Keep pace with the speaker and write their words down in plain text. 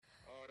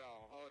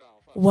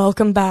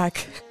Welcome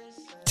back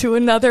to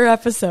another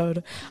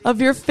episode of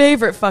your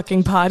favorite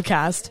fucking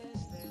podcast,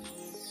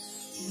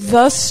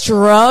 The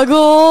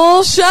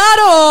Struggle Shuttle.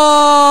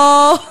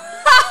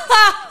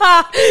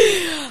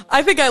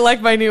 I think I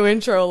like my new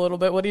intro a little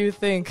bit. What do you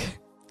think?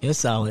 It's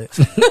solid.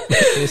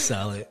 It's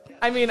solid.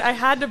 I mean, I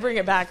had to bring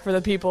it back for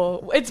the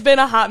people. It's been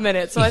a hot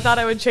minute, so I thought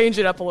I would change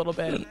it up a little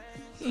bit.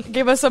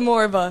 Give us a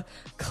more of a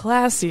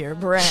classier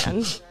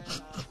brand.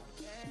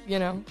 You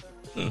know?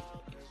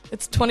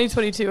 It's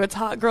 2022. It's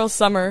hot girl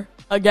summer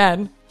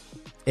again.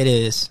 It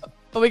is.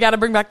 But we got to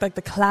bring back like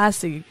the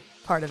classy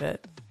part of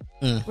it.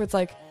 Where it's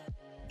like,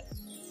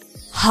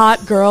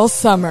 hot girl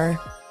summer.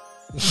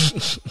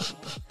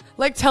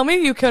 Like, tell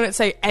me you couldn't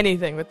say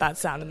anything with that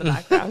sound in the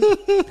background.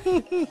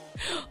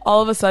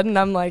 All of a sudden,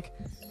 I'm like,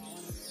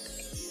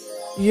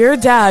 your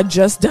dad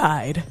just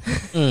died.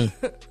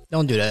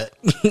 Don't do that.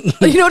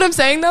 You know what I'm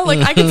saying, though?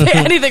 Like, I can say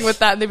anything with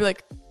that, and they'd be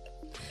like,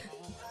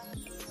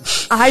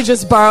 I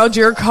just borrowed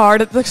your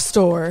card at the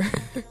store.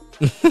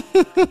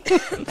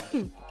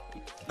 I'm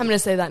going to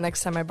say that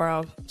next time I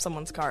borrow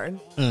someone's card.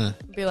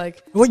 Be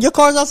like, well, your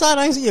car's outside.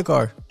 I ain't see your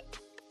car.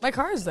 my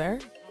car's there.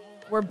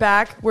 We're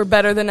back. We're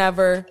better than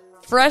ever.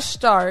 Fresh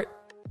start.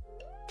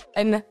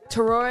 And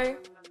Taroy,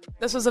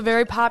 this was a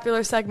very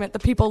popular segment. The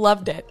people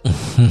loved it.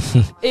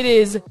 It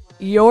is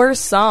your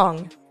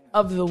song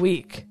of the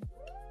week.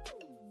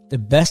 The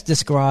best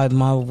describe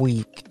my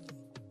week.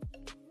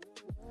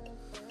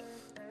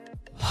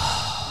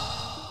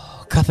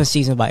 Cuffing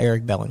Season by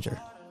Eric Bellinger.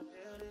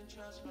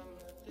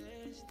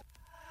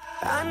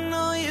 I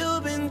know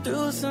you've been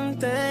through some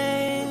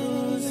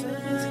things,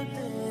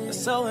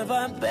 so have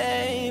I,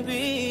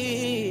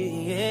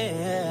 baby,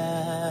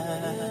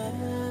 yeah.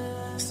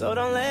 So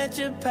don't let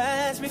your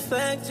past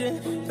reflect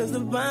you, cause the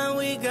bond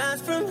we got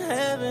from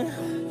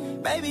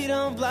heaven, baby,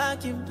 don't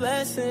block your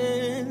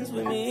blessings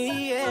with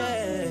me,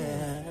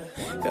 yeah.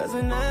 Cause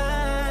when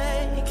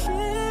I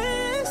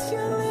kiss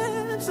your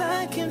lips,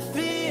 I can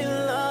feel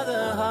all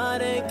the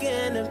heartache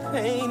and the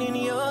pain in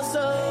your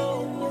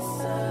soul.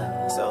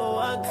 So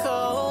I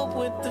cope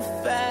with the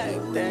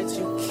fact that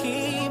you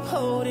keep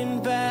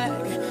holding back.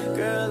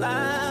 Girl,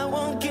 I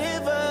won't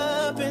give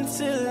up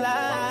until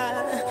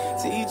I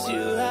teach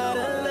you how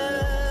to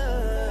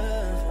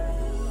love.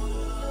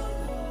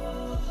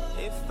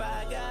 If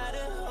I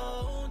gotta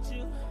hold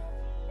you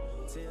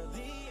till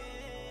the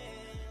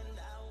end, I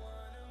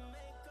wanna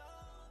make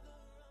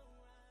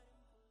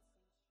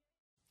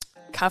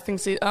all the Cuffing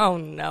season. Oh,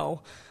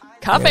 no.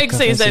 Cuffing cuffing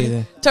season.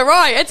 season.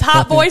 Taroy, it's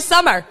hot boy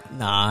summer.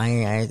 Nah,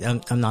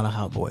 I'm not a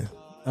hot boy.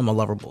 I'm a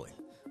lover boy.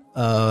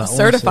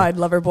 Certified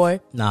lover boy.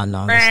 Nah,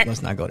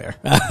 let's not go there.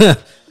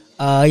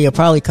 Yeah,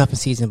 probably Cuffing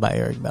Season by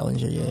Eric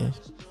Bellinger, yeah.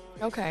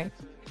 Okay.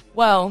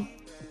 Well,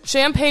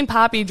 Champagne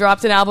Poppy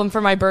dropped an album for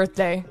my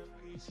birthday.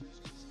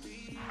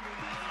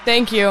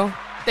 Thank you.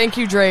 Thank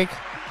you, Drake.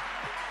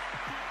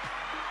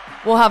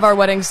 We'll have our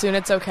wedding soon.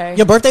 It's okay.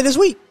 Your birthday this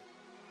week?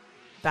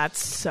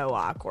 That's so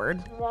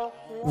awkward.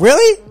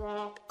 Really?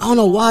 I don't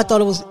know why I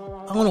thought it was.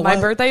 I don't know why.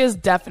 My birthday is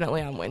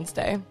definitely on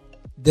Wednesday.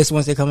 This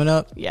Wednesday coming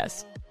up?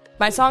 Yes.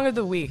 My song of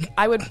the week.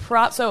 I would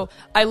so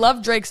I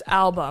love Drake's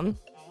album.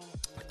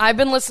 I've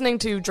been listening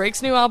to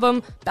Drake's new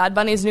album, Bad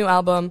Bunny's new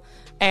album,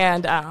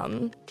 and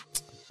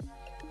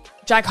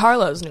Jack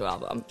Harlow's new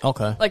album.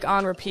 Okay. Like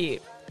on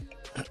repeat.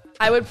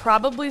 I would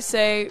probably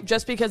say,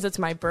 just because it's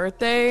my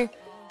birthday,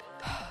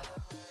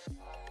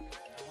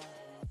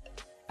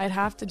 I'd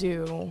have to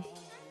do...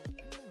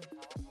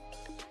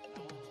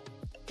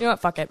 You know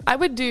what? Fuck it. I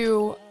would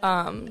do,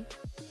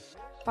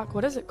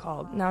 what is it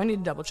called? Now I need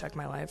to double check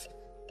my life.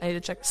 I need to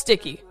check.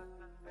 Sticky.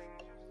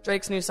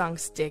 Drake's new song,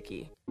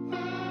 Sticky.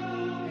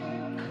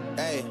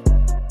 Hey,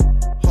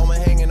 Homer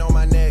hanging on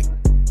my neck.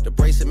 The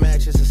bracelet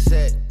matches a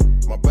set.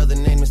 My brother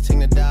name is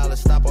Tina Dollar.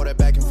 Stop all that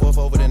back and forth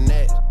over the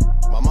net.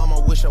 My mama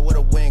wish I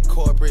would've went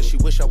corporate. She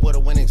wish I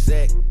would've went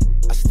exec.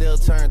 I still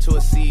turn to a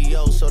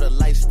CEO, so the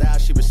lifestyle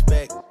she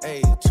respect.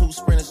 Hey, 2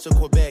 sprinters to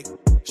Quebec.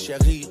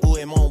 Cherie, où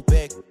est mon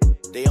bec?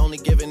 They only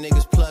giving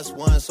niggas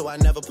 +1, so I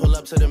never pull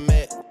up to the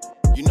Met.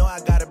 You know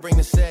I gotta bring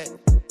the set.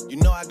 You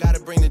know I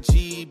gotta bring the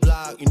G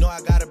block. You know I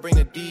gotta bring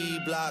the D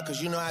block.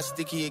 Cause you know how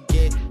sticky it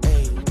get.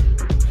 Ay.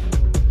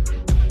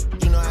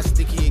 You know how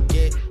sticky it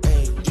get.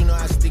 Ay. You know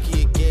how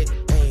sticky it get.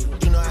 Ay.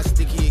 You know how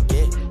sticky it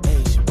get.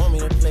 Ay. She want me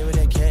to play with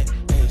that cat.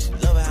 Ay. She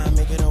love how I'm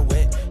making her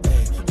wet.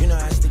 Ay. You know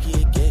how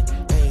sticky it get.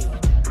 Ay.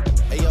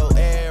 Hey yo,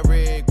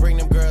 Eric, bring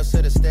them girls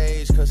to the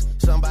stage. Cause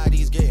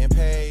somebody's getting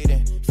paid.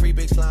 And free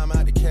big slime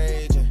out the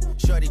cage. And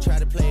Shorty tried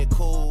to play it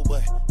cool,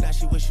 but now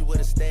she wish she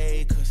would've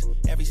stayed. Cause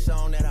every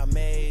song that I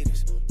made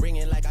is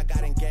ringing like I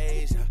got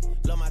engaged.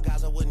 I love my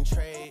guys, I wouldn't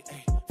trade.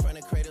 Ay, from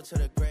the cradle to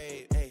the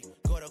grave. Ay,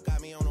 Gordo got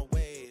me on a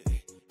wave.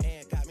 Ay,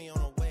 and got me on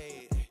a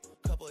wave. Ay,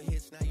 couple of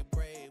hits, now you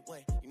brave.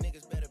 Wait, you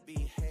niggas better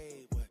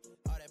behave. What?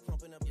 All that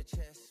pumping up your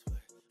chest. What?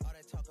 All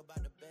that talk about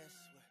the best.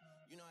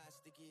 What? You know how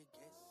sticky it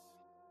gets.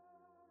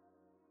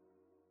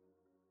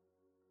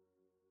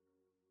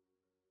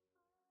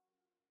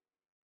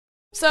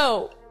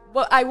 So,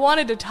 what I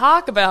wanted to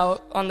talk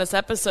about on this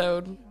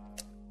episode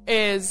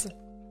is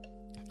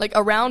like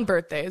around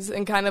birthdays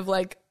and kind of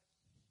like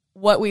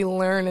what we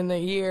learn in the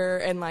year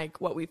and like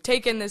what we've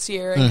taken this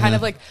year and kind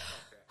of like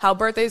how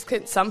birthdays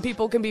some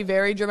people can be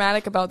very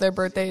dramatic about their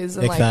birthdays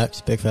and Big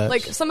facts.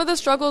 like some of the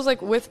struggles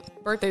like with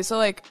birthdays. So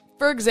like,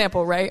 for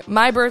example, right,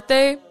 my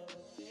birthday,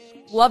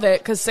 love it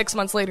because 6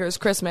 months later is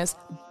Christmas.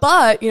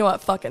 But you know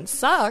what fucking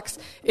sucks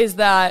is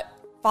that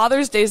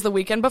Father's Day is the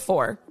weekend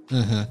before.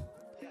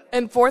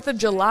 And 4th of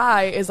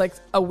July is like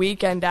a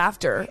weekend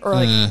after, or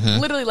like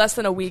literally less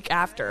than a week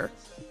after.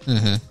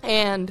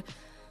 And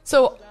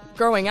so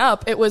growing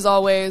up, it was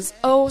always,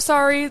 oh,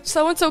 sorry,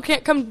 so-and-so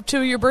can't come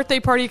to your birthday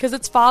party because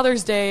it's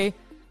Father's Day.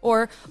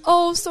 Or,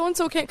 oh,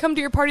 so-and-so can't come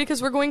to your party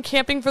because we're going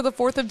camping for the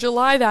 4th of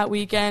July that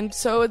weekend.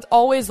 So it's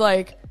always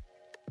like,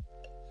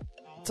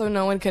 so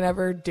no one can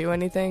ever do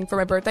anything for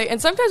my birthday.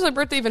 And sometimes my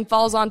birthday even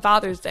falls on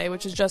Father's Day,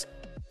 which is just,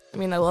 I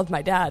mean, I love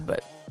my dad,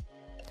 but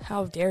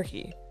how dare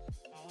he?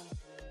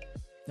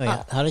 Oh,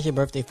 yeah. How does your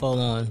birthday fall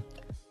on?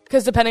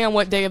 Because depending on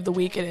what day of the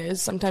week it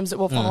is, sometimes it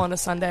will fall on a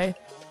Sunday.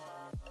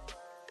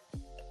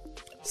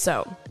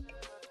 So,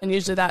 and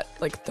usually that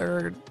like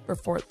 3rd or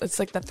 4th, it's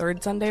like the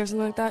 3rd Sunday or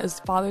something like that is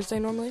Father's Day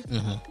normally.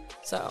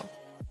 So,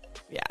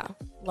 yeah,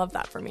 love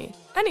that for me.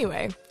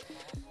 Anyway,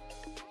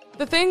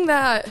 the thing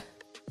that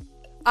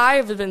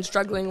I've been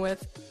struggling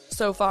with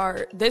so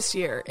far this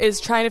year is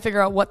trying to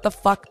figure out what the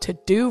fuck to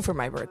do for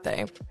my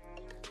birthday.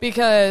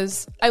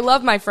 Because I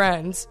love my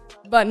friends,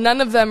 but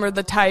none of them are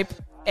the type,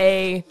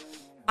 A,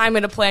 I'm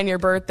going to plan your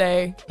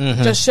birthday,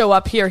 just show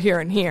up here, here,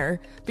 and here.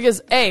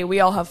 Because A, we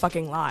all have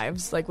fucking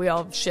lives. Like, we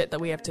all have shit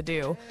that we have to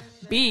do.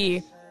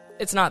 B,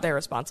 it's not their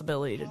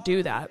responsibility to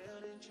do that.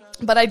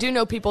 But I do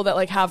know people that,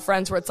 like, have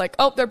friends where it's like,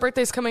 oh, their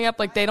birthday's coming up.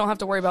 Like, they don't have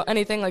to worry about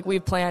anything. Like,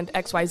 we've planned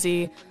X, Y,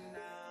 Z,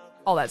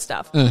 all that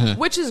stuff.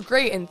 Which is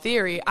great in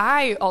theory.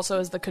 I also,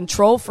 as the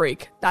control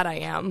freak that I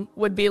am,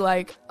 would be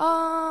like,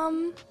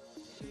 no,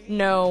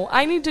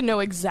 I need to know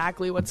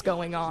exactly what's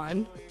going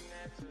on.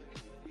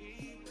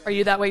 Are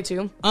you that way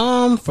too?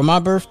 For my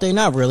birthday,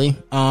 not really.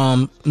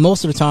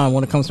 Most of the time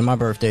when it comes to my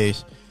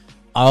birthdays,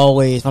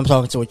 if I'm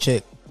talking to a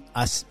chick,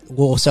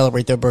 we'll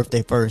celebrate their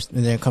birthday first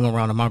and then come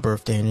around to my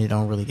birthday and it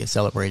don't really get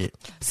celebrated.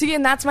 See,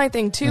 and that's my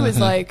thing too, is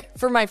like,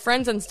 for my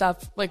friends and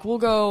stuff, like, we'll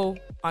go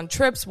on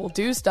trips, we'll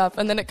do stuff,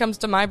 and then it comes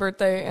to my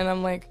birthday and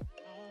I'm like,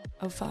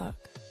 oh fuck.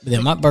 But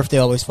then my birthday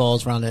always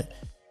falls around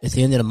it's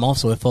the end of the month,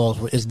 so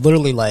it's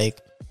literally like,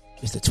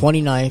 it's the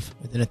 29th,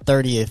 and then the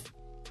 30th,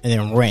 and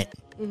then rent.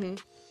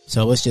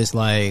 So it's just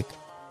like,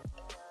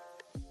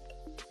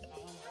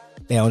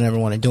 they don't ever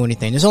want to do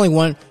anything. There's only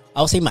one,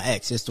 I'll say my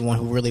ex is the one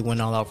who really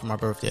went all out for my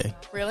birthday.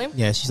 Really?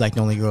 Yeah, she's like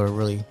the only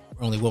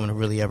woman to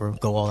really ever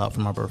go all out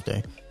for my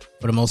birthday.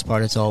 For the most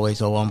part, it's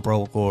always, oh, I'm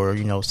broke, or,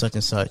 you know, such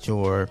and such,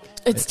 or...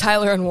 It's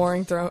Tyler and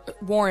Warren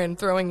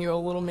throwing you a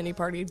little mini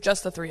party,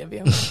 just the three of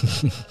you.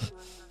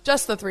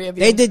 Just the three of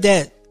you. They did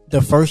that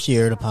the first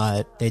year of the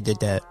pod. They did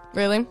that.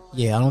 Really?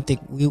 Yeah, I don't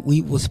think...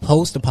 We was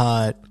supposed to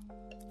pod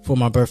for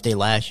my birthday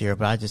last year,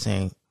 but I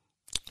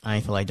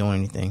ain't feel like doing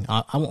anything.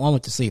 I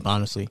went to sleep,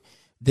 honestly.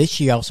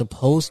 This year, I was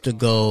supposed to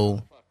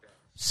go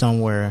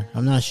somewhere.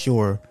 I'm not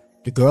sure.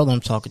 The girl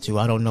I'm talking to,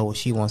 I don't know what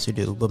she wants to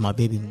do, but my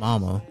baby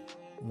mama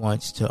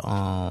wants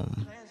to,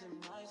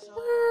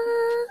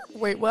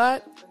 Wait,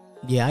 what?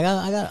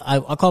 Yeah,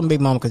 I call him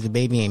baby mama because the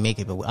baby ain't make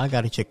it, but I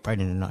got a chick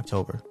pregnant in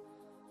October.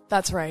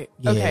 That's right.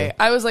 Yeah. Okay.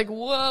 I was like,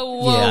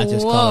 whoa,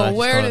 Yeah,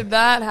 where did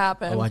that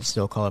happen? Oh, I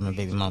still call her my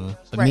baby mama.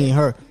 But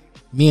Right.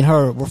 me and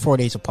her, we're 4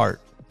 days apart.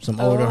 So I'm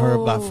older than her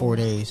about 4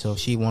 days. So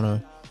she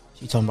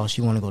talking about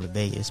she want to go to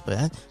Vegas.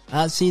 But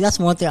I see, that's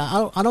one thing.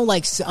 I don't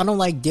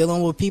like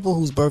dealing with people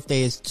whose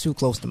birthday is too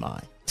close to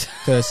mine.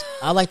 Because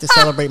I like to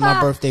celebrate my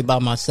birthday by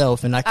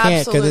myself, and I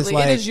can't because it's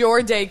like, it is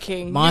your day,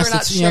 King. mine's You're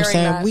not you know what I'm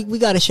sharing saying? that. We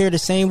got to share the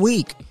same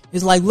week.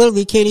 It's like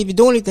literally can't even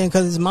do anything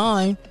because it's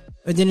mine,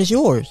 and then it's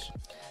yours.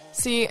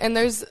 See, and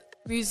there's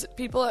these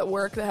people at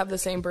work that have the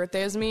same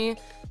birthday as me,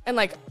 and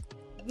like,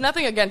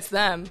 nothing against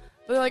them,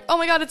 but they're like, oh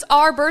my god, it's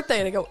our birthday,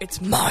 and I go, it's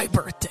my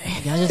birthday.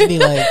 Yeah, I just be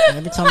like,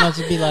 every time I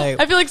just be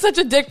like, I feel like such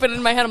a dick, but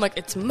in my head I'm like,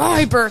 it's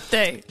my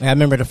birthday. I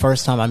remember the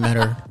first time I met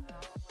her,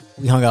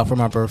 we hung out for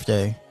my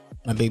birthday.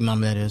 My big mom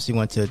that is, she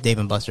went to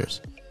Dave &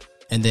 Buster's,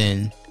 and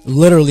then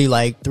literally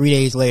like 3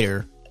 days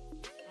later,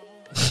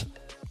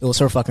 it was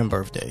her fucking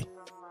birthday,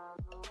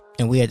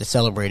 and we had to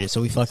celebrate it.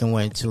 So we fucking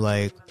went to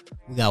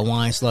we got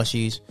wine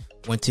slushies,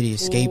 went to the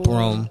escape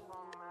room,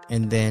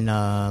 and then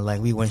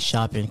like we went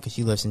shopping because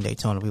she lives in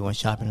Daytona. We went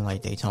shopping in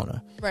like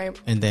Daytona, Right.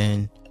 and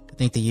then I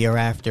think the year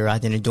after I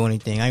didn't do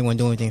anything. I didn't want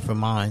to do anything for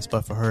mine,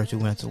 but for her, she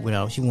went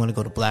to she wanted to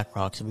go to Black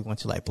Rock, so we went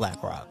to like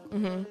Black Rock,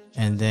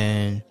 and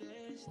then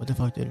what the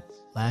fuck did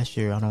last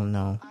year? I don't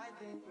know.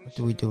 What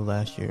did we do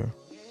last year?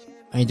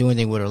 I didn't do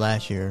anything with her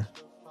last year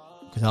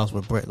because I was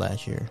with Britt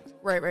last year.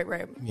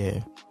 Right.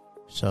 Yeah.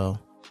 So,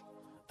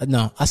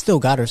 no, I still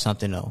got her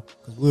something though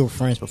because we were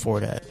friends before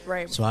that.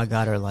 Right. So I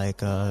got her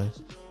like I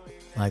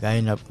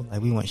ended up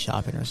we went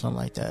shopping or something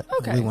like that.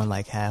 Okay. We went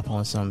like half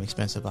on some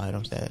expensive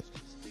items that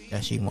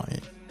she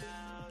wanted.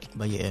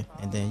 But yeah,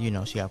 and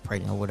then she got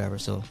pregnant or whatever.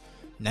 So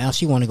now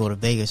she want to go to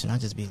Vegas, and I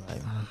just be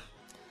like.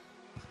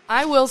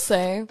 I will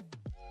say,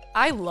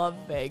 I love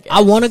Vegas.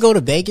 I want to go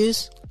to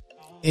Vegas.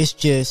 It's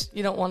just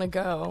You don't want to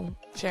go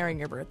sharing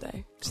your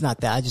birthday. it's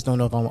not that. I just don't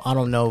know if I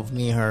don't know if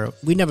me and her.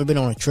 We never been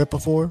on a trip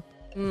before,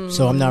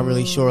 so I'm not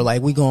really sure.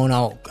 Like we going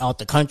out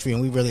the country,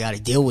 and we really got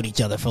to deal with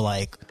each other for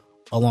like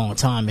a long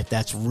time if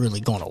that's really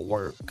gonna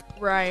work.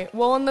 Right.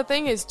 Well, and the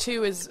thing is,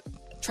 too, is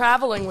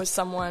traveling with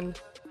someone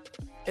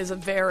is a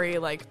very,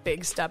 like,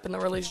 big step in the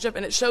relationship,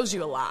 and it shows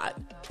you a lot.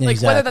 Like,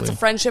 whether that's a Exactly.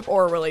 friendship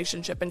or a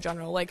relationship in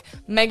general. Like,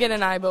 Megan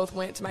and I both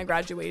went to my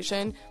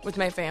graduation with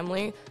my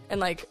family, and,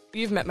 like,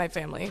 you've met my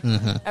family.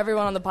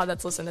 Everyone on the pod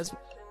that's listened has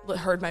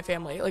heard my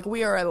family. Like,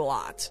 we are a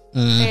lot.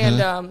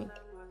 And,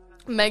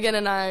 Megan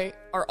and I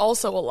are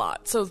also a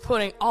lot. So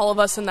putting all of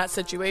us in that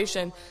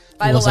situation,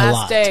 by the Was a last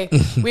lot. day,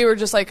 we were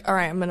just like, all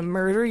right, I'm going to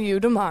murder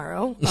you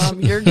tomorrow.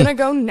 You're going to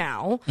go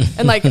now.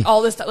 And like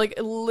all this stuff, like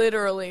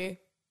literally,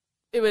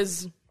 it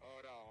was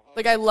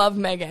like, I love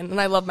Megan and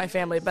I love my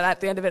family. But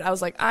at the end of it, I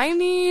was like, I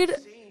need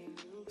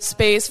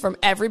space from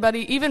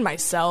everybody, even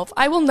myself.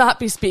 I will not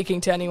be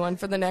speaking to anyone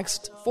for the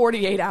next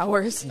 48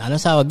 hours. Now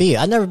that's how it be.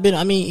 I never been.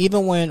 I mean,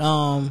 even when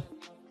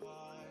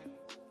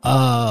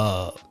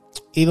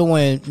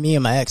me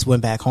and my ex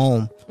went back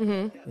home,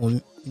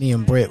 when me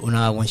and Britt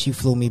when she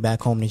flew me back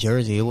home to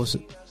Jersey, it was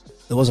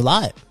a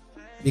lot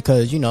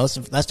because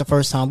that's the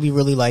first time we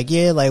really like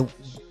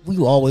we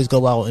always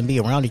go out and be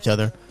around each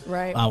other.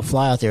 Right. I'll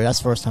fly out there. That's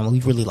the first time we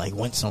really like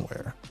went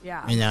somewhere.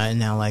 Yeah. And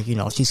now like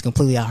she's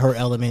completely out her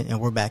element and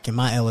we're back in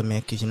my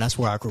element because that's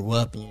where I grew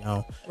up.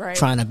 And, Right.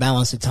 trying to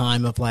balance the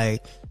time of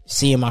like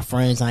seeing my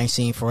friends I ain't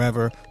seen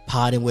forever,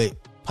 podding with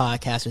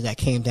podcasters that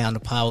came down to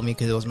pod with me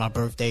because it was my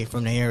birthday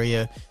from the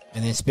area,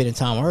 and then spending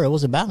time with her. It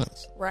was a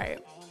balance. Right.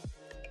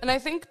 And I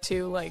think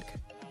too, like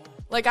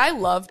I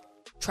love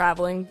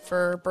traveling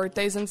for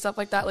birthdays and stuff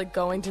like that, like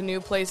going to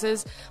new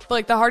places. But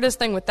like the hardest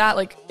thing with that,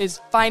 like, is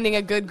finding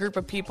a good group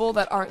of people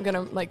that aren't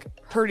gonna like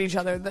hurt each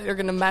other, that are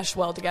gonna mesh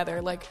well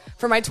together. Like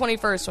for my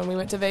 21st, when we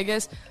went to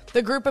Vegas,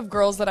 the group of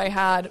girls that I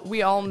had,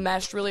 we all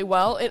meshed really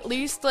well. At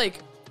least like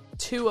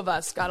 2 of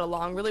us got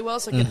along really well.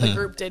 So like, if the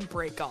group did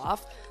break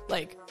off,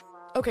 like,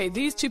 okay,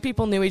 these 2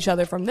 people knew each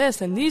other from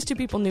this, and these 2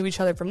 people knew each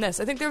other from this.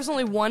 I think there was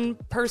only one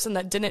person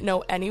that didn't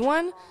know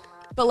anyone,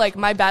 but like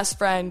my best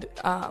friend,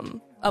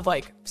 of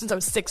like since I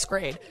was 6th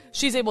grade,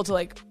 she's able to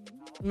like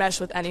mesh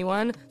with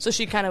anyone. So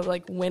she kind of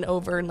like went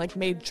over and like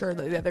made sure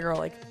that the other girl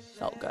like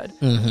felt good.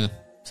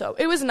 So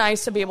it was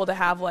nice to be able to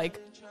have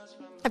like,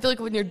 I feel like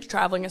when you're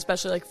traveling,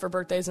 especially like for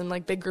birthdays and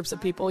like big groups of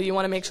people, you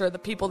want to make sure the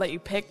people that you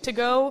pick to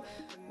go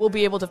will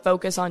be able to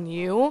focus on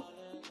you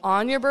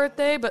on your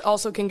birthday, but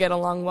also can get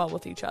along well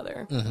with each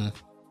other.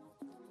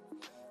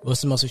 What's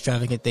the most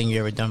extravagant thing you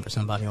ever done for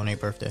somebody on their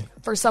birthday?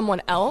 For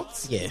someone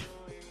else, Yeah.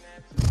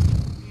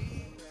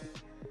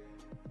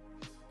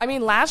 I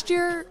mean, last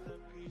year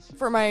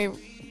for my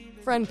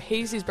friend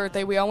Pacey's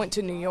birthday, we all went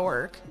to New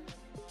York.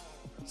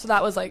 So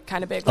that was like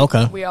kind of big. Like,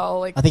 Okay. We all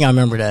like, I think I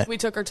remember that. we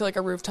took her to like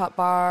a rooftop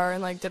bar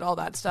and like did all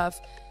that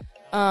stuff.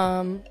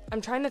 I'm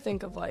trying to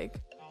think of like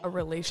a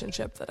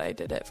relationship that I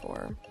did it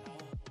for.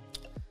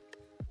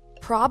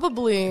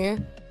 Probably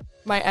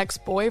my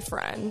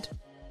ex-boyfriend,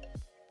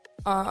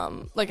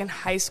 like in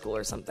high school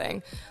or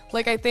something.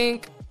 Like I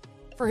think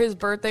for his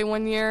birthday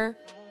one year,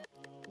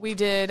 we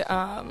did,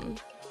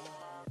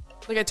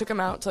 like I took him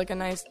out to like a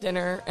nice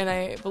dinner, and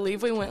I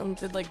believe we went and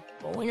did like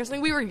bowling or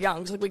something. We were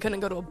young, so like we couldn't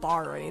go to a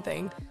bar or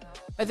anything.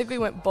 I think we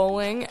went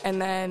bowling,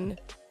 and then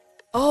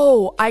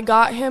I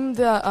got him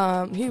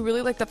the he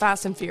really liked the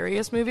Fast and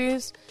Furious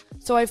movies,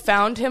 so I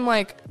found him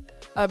like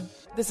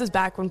this is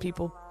back when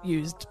people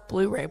used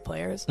Blu-ray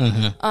players,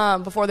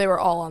 before they were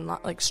all on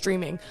like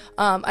streaming.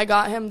 I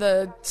got him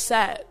the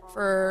set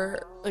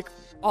for like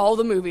all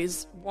the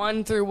movies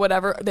 1 through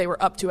whatever they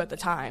were up to at the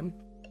time.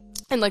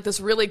 And like this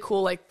really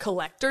cool like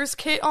collector's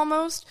kit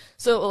almost.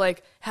 So it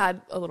like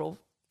had a little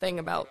thing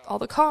about all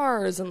the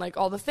cars and like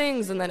all the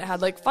things, and then it had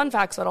like fun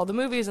facts about all the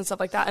movies and stuff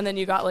like that. And then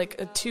you got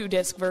like a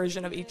 2-disc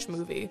version of each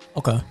movie.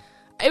 Okay.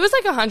 It was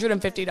like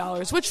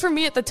 $150, which for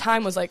me at the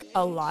time was like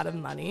a lot of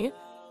money.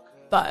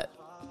 But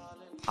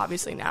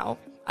obviously now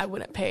I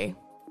wouldn't pay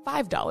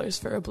 $5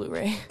 for a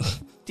Blu-ray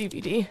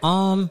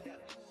DVD.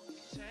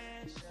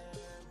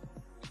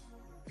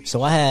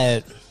 So I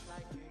had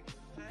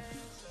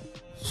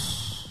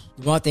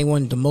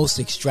one of the most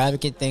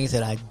extravagant things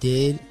that I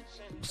did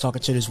was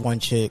talking to this one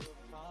chick,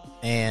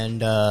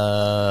 and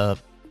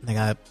like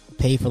I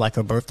paid for like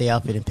her birthday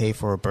outfit and paid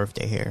for her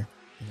birthday hair.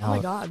 Oh my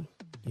God.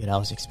 Yeah, that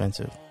was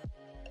expensive.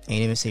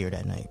 Ain't even see her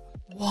that night.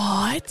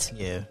 What?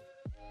 Yeah.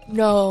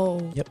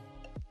 No. Yep.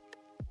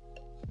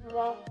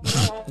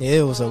 Yeah,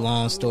 it was a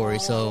long story.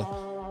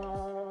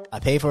 So I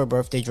paid for her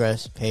birthday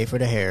dress, paid for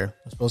the hair.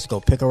 I was supposed to go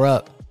pick her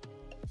up,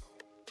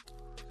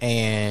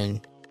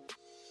 and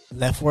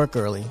left work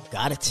early.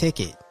 Got a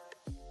ticket.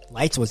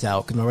 Lights was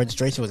out because my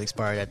registration was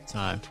expired at the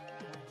time.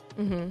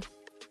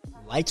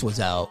 Lights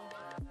was out.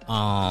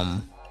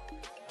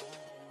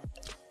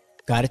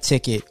 Got a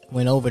ticket.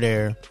 Went over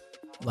there.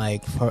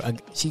 Like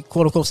she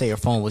quote unquote say her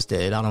phone was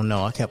dead. I don't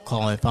know. I kept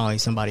calling. Finally,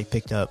 somebody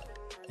picked up.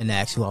 and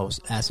asked who I was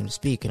asking to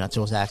speak, and I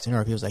was asking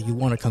her. He was like, "You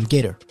want to come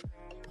get her?"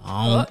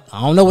 I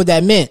don't know what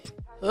that meant,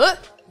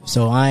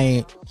 so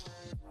I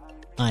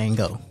ain't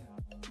go.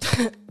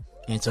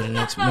 And so the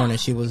next morning,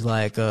 she was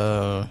like,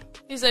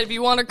 He said, if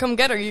you want to come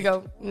get her, you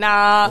go,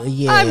 nah,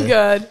 yeah. I'm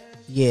good.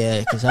 Yeah,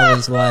 because I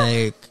was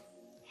like,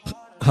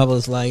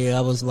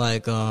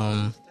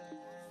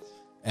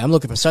 I'm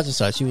looking for such and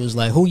such. He was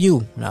like, who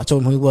you? And I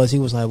told him who he was. He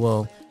was like,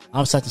 well,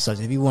 I'm such and such.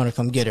 If you want to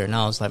come get her. And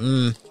I was like,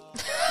 my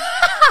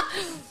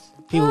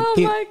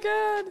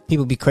God.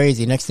 People be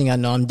crazy. Next thing I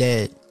know, I'm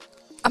dead.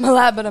 I'm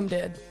alive, but I'm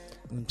dead.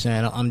 I'm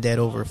saying I'm dead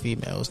over a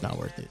female. It's not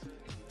worth it.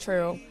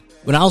 True.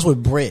 When I was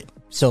with Britt,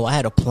 so I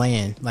had a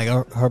plan. Like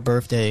her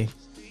birthday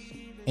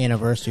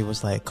anniversary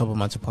was like a couple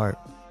months apart.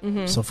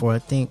 Mm-hmm. So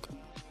what was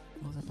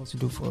I supposed to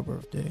do for her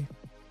birthday?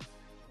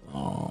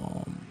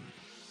 I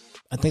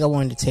think I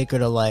wanted to take her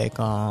to like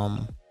I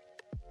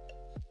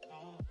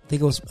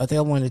think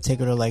I wanted to take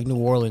her to like New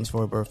Orleans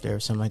for her birthday or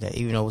something like that,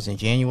 even though it was in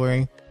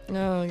January.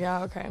 Oh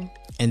yeah, okay.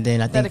 And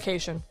then I think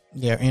dedication.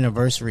 Yeah,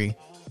 anniversary.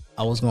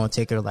 I was going to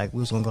take her to like,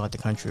 we was going to go out the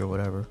country or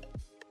whatever.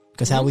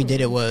 Because how we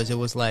did it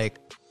was like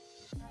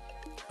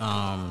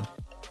how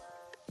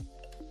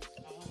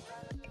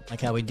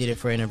we did it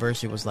for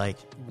anniversary was like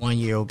 1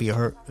 year it would be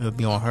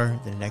on her,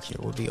 then the next year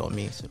it would be on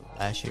me. So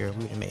last year if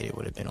we would have made it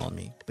would have been on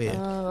me. But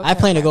yeah, okay, I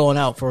plan to going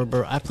out for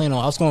her I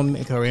was going to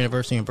make her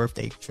anniversary and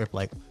birthday trip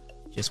like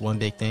just one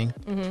big thing.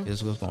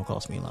 This was going to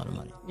cost me a lot of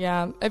money.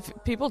 Yeah, if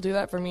people do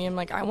that for me, I'm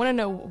like, I want to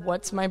know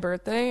what's my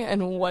birthday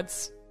and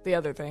what's the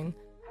other thing.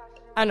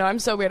 I know, I'm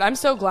so weird. I'm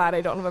so glad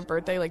I don't have a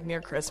birthday like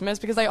near Christmas,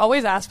 because I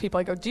always ask people,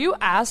 I go, do you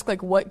ask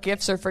like what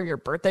gifts are for your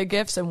birthday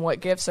gifts and what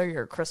gifts are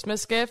your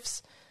Christmas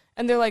gifts?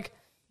 And they're like,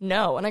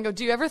 no. And I go,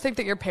 do you ever think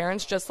that your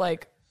parents just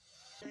like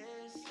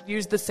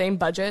used the same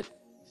budget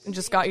and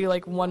just got you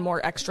like one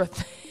more extra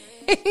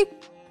thing?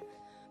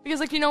 Because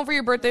like, for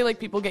your birthday, like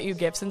people get you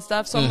gifts and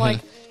stuff. So I'm like,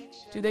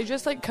 do they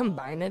just like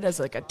combine it as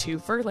like a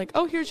twofer? Like,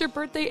 oh, here's your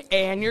birthday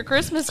and your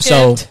Christmas gift.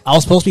 So I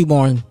was supposed to be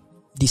born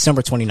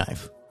December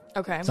 29th.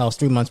 Okay. So I was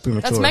 3 months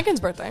premature. That's Megan's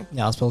birthday.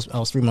 Yeah, I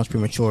was 3 months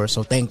premature.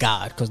 So thank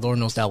God, because Lord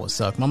knows that would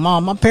suck.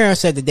 My parents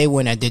said that they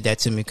wouldn't have did that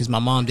to me because my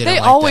mom didn't. They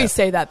like always that.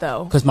 Say that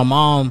though. Because my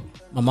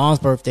mom's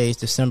birthday is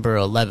December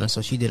 11th,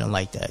 so she didn't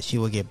like that. She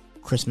would get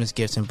Christmas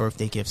gifts and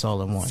birthday gifts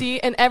all in one. See,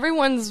 and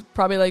everyone's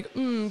probably like,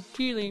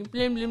 Keely,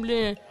 blah, blah,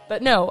 blah.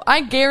 But no,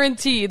 I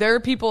guarantee there are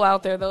people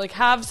out there that like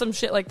have some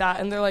shit like that,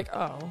 and they're like,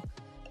 oh,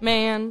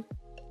 man.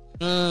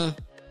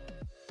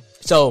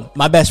 So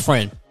my best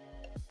friend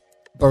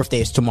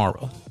birthday is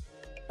tomorrow.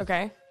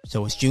 Okay.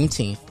 So it's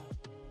Juneteenth.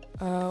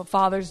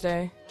 Father's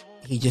Day.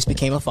 He just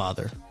became a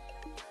father.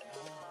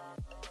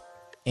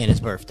 And his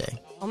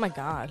birthday. Oh my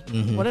God.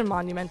 What a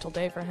monumental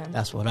day for him.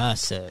 That's what I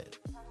said.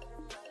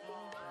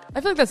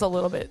 I feel like that's a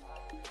little bit,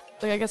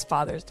 like, I guess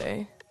Father's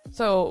Day.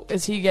 So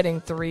is he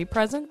getting 3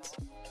 presents?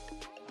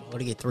 What do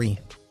you get 3?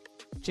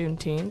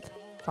 Juneteenth,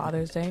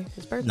 Father's Day,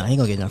 his birthday. No, he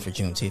gonna get none for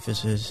Juneteenth.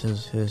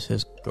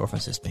 His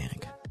girlfriend's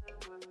Hispanic.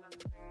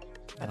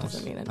 That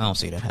doesn't mean anything. I don't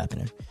see that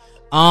happening.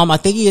 I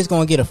think he is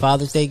going to get a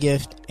Father's Day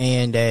gift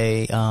and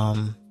a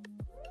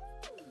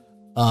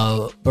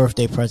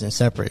birthday present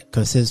separate,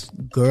 because his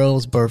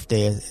girl's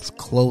birthday is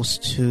close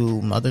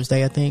to Mother's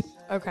Day, I think.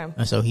 Okay.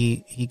 And so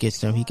he gets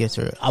them. He gets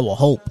her. I will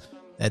hope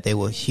that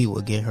she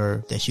would get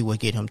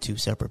him 2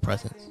 separate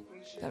presents.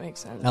 That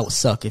makes sense. That would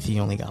suck if he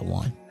only got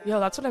 1.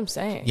 Yo, that's what I'm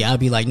saying. Yeah, I'd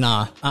be like,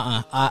 nah,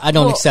 I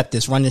don't accept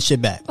this. Run this shit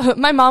back.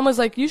 My mom was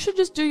like, you should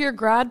just do your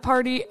grad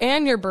party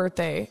and your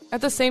birthday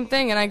at the same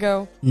thing. And I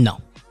go, no.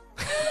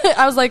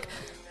 I was like,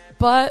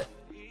 but,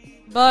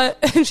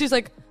 and she's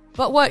like,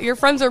 but what? Your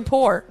friends are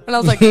poor. And I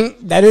was like,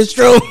 that is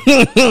true.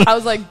 I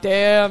was like,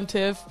 damn,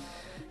 Tiff,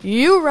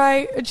 you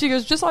right. And she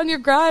goes, just on your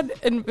grad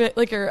and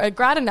like your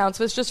grad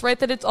announcements, just write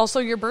that it's also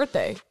your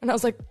birthday. And I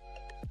was like,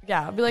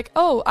 yeah. I'll be like,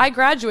 oh, I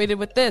graduated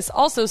with this.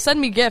 Also, send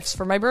me gifts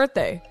for my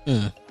birthday.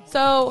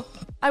 So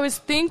I was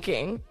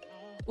thinking,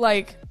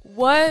 like,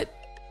 what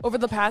over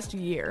the past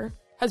year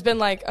has been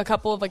like a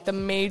couple of like the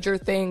major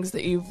things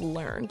that you've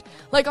learned?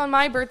 Like on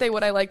my birthday,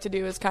 what I like to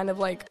do is kind of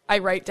like, I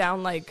write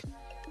down like,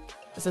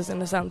 this is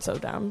going to sound so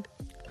dumb,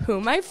 who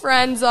my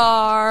friends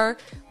are,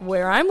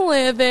 where I'm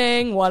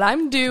living, what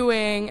I'm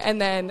doing.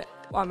 And then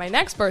on my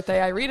next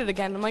birthday, I read it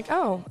again. I'm like,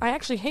 oh, I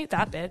actually hate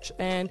that bitch.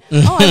 And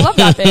oh, I love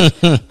that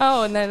bitch.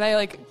 Oh, and then I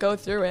like go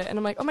through it and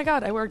I'm like, oh my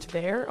God, I worked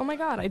there. Oh my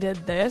God, I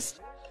did this.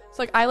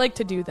 So like, I like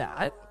to do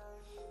that.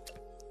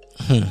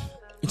 You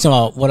talking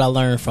about what I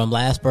learned from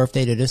last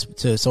birthday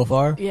to so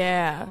far?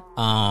 Yeah.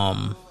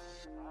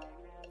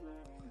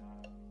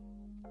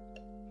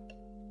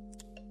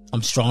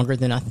 I'm stronger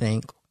than I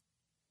think,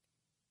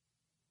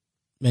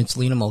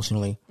 mentally and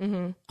emotionally.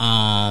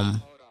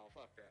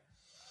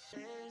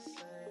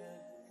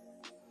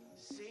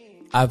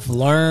 I've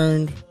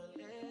learned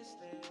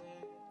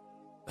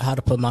how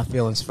to put my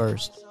feelings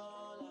first.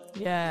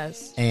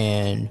 Yes.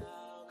 And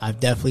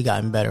I've definitely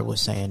gotten better with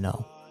saying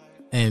no.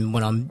 And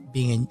when I'm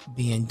being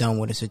done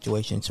with a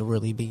situation, to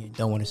really being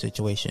done with a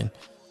situation.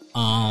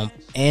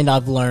 And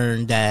I've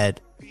learned that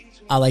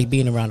I like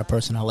being around a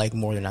person I like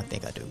more than I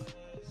think I do.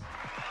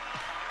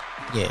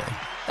 Yeah.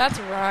 That's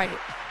right.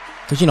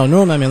 Because,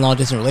 normally I'm in long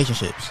distance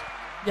relationships.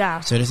 Yeah.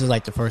 So this is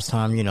like the first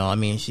time,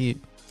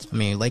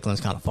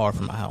 Lakeland's kind of far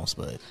from my house,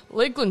 but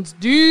Lakeland's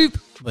deep.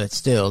 But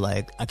still,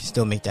 like, I can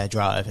still make that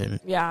drive. And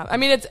Yeah. I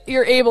mean,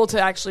 you're able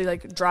to actually,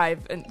 like, drive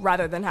and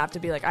rather than have to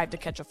be like, I have to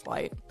catch a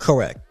flight.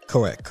 Correct.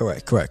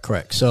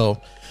 So,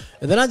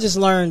 and then I just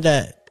learned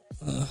that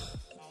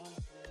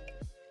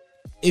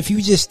if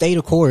you just stay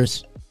the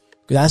course,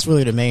 'cause that's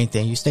really the main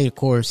thing. You stay the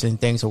course and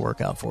things will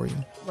work out for you.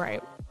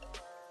 Right.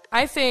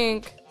 I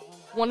think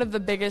one of the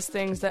biggest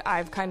things that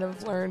I've kind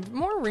of learned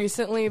more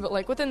recently, but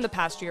like within the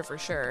past year for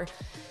sure,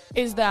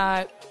 is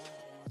that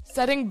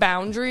setting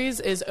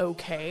boundaries is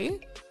okay.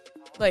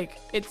 Like,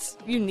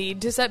 you need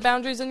to set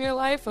boundaries in your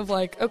life of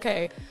like,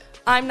 okay,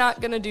 I'm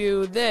not going to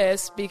do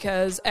this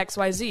because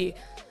XYZ.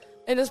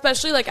 And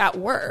especially like at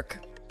work.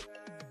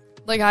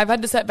 Like, I've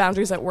had to set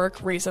boundaries at work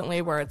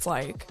recently where it's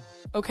like,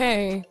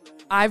 okay,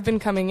 I've been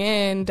coming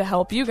in to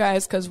help you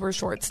guys because we're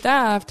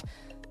short-staffed,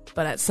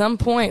 but at some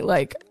point,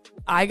 like,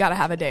 I gotta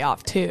have a day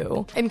off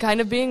too. And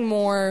kind of being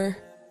more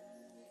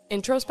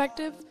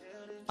introspective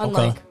on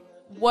like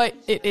what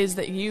it is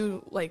that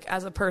you like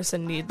as a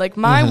person need. Like,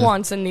 my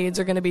wants and needs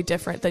are gonna be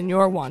different than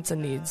your wants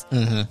and needs.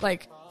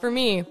 Like, for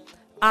me,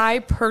 I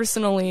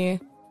personally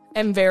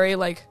am very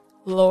like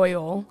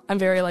loyal. I'm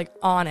very like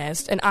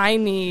honest, and I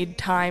need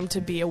time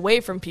to be away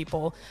from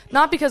people.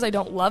 Not because I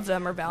don't love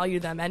them or value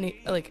them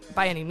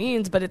by any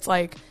means, but it's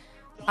like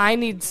I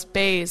need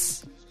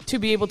space to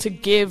be able to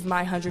give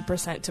my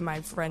 100% to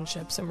my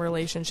friendships and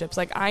relationships.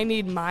 Like, I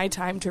need my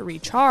time to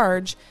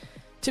recharge,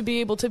 to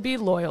be able to be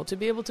loyal, to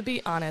be able to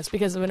be honest.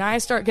 Because when I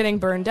start getting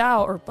burned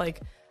out, or like,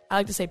 I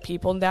like to say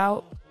people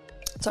doubt,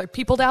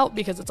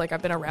 because it's like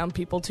I've been around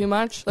people too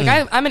much.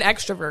 Like, I'm an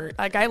extrovert.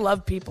 Like, I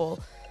love people,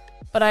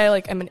 but I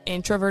like, I'm an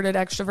introverted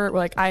extrovert where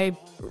like I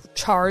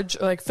charge,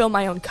 or like fill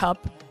my own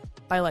cup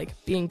by like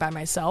being by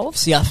myself.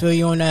 See, I feel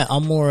you on that.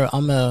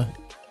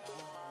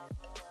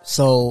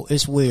 So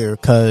it's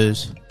weird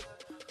because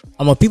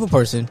I'm a people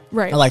person.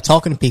 Right. I like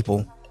talking to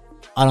people.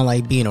 I don't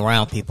like being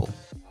around people.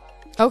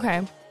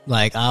 Okay.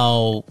 Like,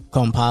 I'll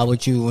come pie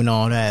with you and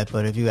all that,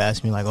 but if you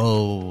ask me like,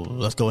 oh,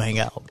 let's go hang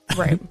out.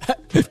 Right.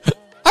 Did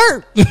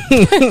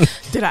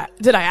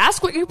I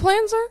ask what your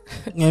plans are?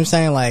 You know what I'm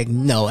saying? Like,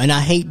 no. And I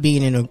hate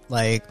being in a,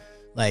 like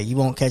you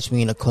won't catch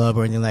me in a club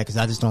or anything like that, because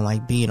I just don't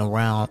like being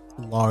around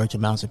large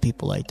amounts of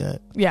people like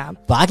that. Yeah.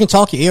 But I can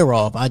talk your ear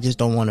off. I just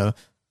don't want to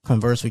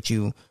converse with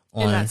you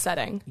in that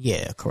setting.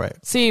 Yeah,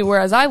 correct. See,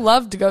 whereas I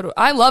love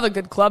a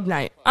good club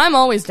night. I'm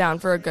always down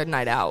for a good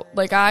night out.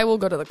 Like, I will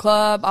go to the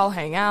club, I'll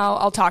hang out,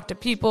 I'll talk to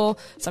people.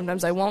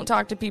 Sometimes I won't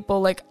talk to people.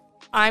 Like,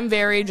 I'm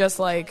very just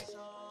like,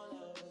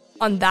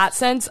 on that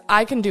sense,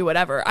 I can do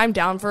whatever. I'm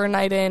down for a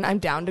night in, I'm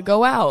down to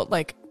go out.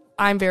 Like,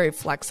 I'm very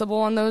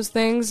flexible on those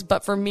things.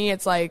 But for me,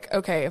 it's like,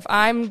 okay, if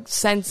I'm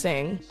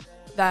sensing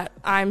that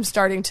I'm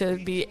starting to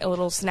be a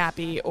little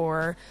snappy,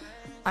 or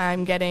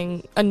I'm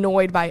getting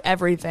annoyed by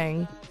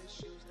everything,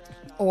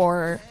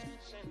 or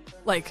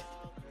like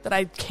that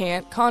I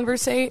can't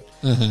conversate,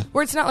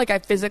 where it's not like I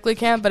physically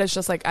can't, but it's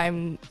just like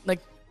I'm like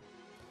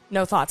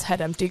no thoughts,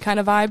 head empty kind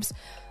of vibes.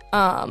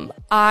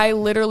 I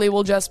literally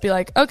will just be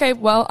like, okay,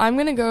 well, I'm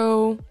gonna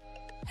go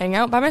hang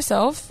out by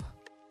myself.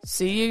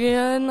 See you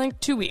in like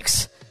 2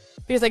 weeks,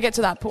 because I get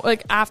to that point.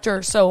 Like,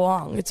 after so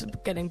long, it's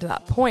getting to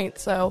that point.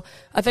 So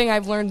a thing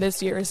I've learned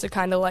this year is to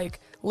kind of like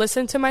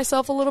listen to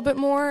myself a little bit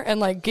more and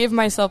like give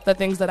myself the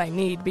things that I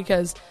need,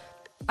 because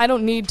I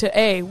don't need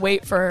to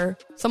wait for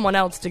someone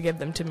else to give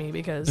them to me,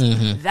 because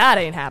that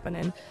ain't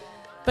happening.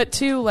 But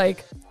two,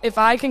 like, if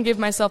I can give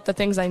myself the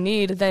things I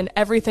need, then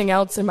everything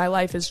else in my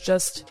life is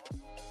just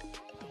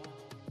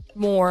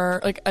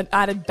more like an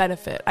added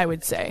benefit, I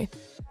would say.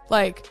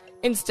 Like,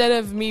 instead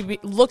of me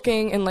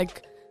looking and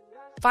like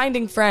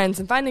finding friends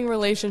and finding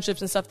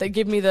relationships and stuff that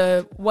give me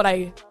what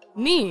I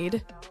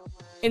need,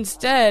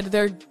 instead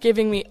they're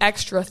giving me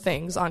extra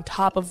things on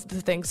top of the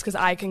things, because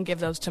I can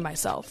give those to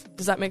myself.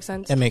 Does that make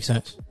sense? That makes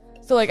sense.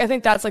 So like, I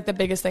think that's like the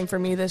biggest thing for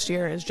me this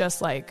year, is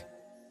just like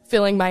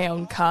filling my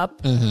own cup,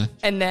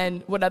 and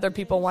then what other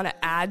people want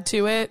to add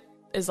to it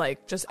is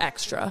like just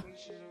extra.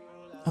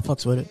 I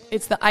fucks with it.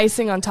 It's the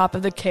icing on top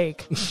of the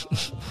cake.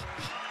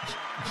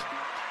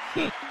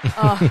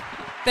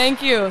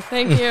 Thank you.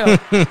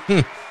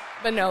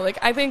 But no, like,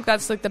 I think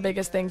that's like the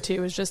biggest thing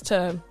too, is just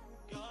to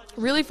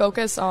really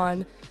focus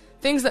on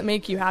things that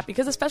make you happy.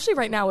 Because especially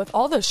right now with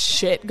all the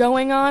shit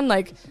going on,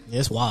 like,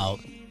 it's wild.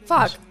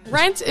 Fuck,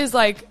 rent is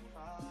like,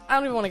 I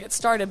don't even want to get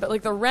started, but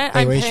like the rent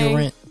They I'm raised paying. your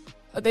rent?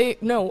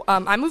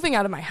 I'm moving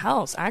out of my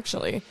house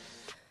actually.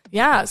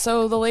 Yeah,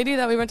 so the lady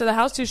that we went to the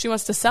house to, she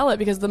wants to sell it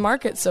because the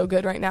market's so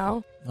good right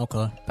now.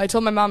 Okay. I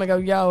told my mom, I go,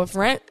 yo, if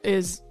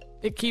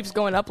it keeps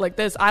going up like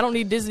this, I don't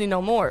need Disney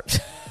no more.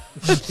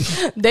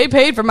 They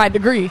paid for my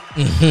degree.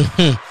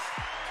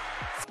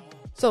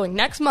 So like,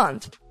 next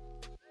month,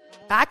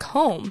 back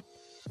home,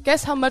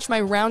 guess how much my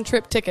round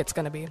trip ticket's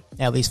gonna be?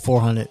 At least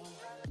 $400.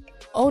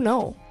 Oh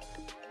no.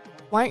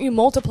 Why don't you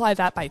multiply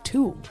that by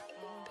 2?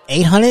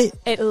 $800?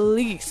 At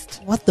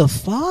least. What the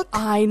fuck?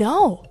 I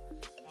know.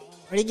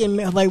 Are they getting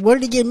like? What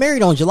did they get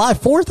married on? July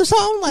 4th or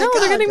something? Like, No,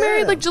 they're God getting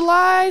married damn. like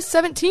July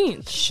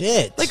 17th.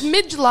 Shit. Like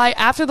mid-July,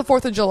 after the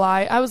 4th of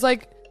July. I was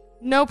like,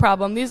 no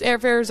problem. These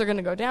airfares are going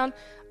to go down.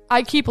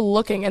 I keep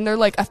looking, and they're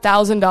like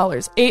 $1,000,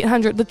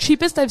 $800. The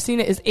cheapest I've seen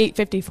it is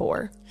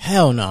 $854.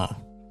 Hell no.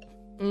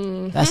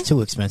 Mm-hmm. That's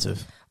too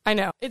expensive. I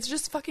know. It's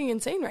just fucking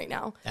insane right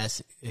now.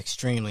 That's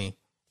extremely.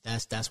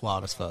 That's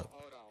wild as fuck.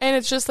 And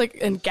it's just like,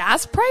 and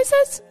gas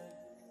prices?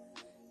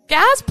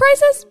 Gas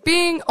prices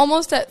being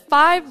almost at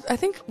I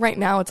think right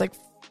now it's like,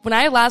 when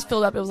I last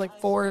filled up, it was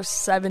like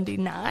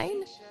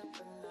 $4.79.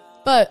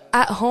 But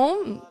at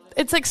home,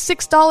 it's like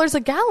 $6 a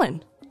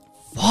gallon.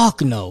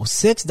 Fuck no.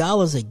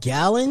 $6 a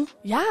gallon?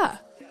 Yeah.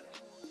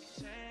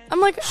 I'm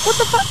like, what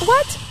the fuck?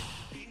 What?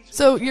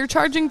 So you're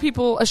charging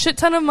people a shit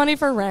ton of money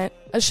for rent,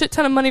 a shit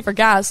ton of money for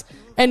gas,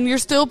 and you're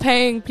still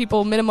paying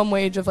people minimum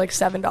wage of like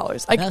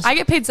 $7. Like, I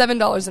get paid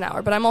 $7 an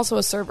hour, but I'm also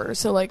a server,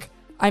 so like,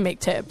 I make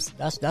tips.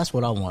 That's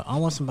what I want. I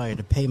want somebody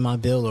to pay my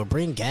bill or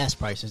bring gas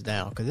prices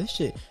down, because this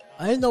shit.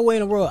 There's no way in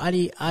the world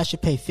I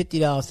should pay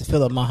 $50 to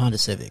fill up my Honda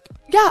Civic.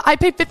 Yeah, I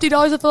pay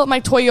 $50 to fill up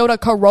my Toyota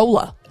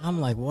Corolla. I'm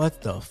like,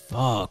 what the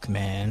fuck,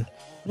 man?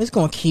 It's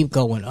gonna keep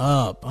going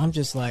up. I'm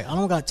just like, I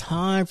don't got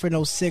time for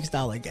no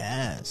 $6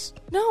 gas.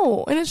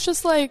 No, and it's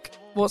just like,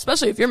 well,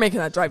 especially if you're making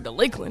that drive to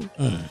Lakeland.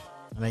 I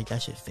make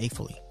that shit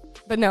faithfully.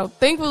 But no,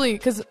 thankfully,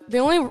 because the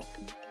only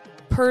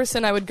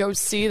person I would go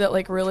see that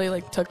like really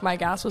like took my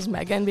gas was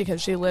Megan,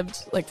 because she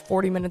lived like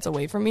 40 minutes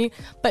away from me.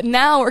 But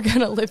now we're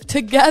gonna live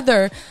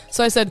together,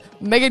 so I said,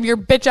 Megan, your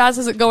bitch ass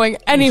isn't going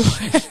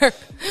anywhere.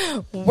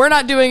 We're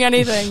not doing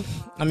anything.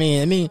 I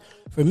mean,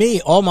 for me,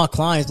 all my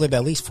clients live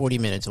at least 40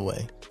 minutes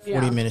away. 40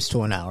 Yeah. minutes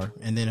to an hour.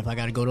 And then if I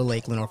got to go to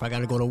Lakeland or if I got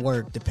to go to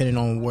work, depending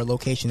on where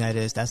location that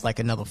is, that's like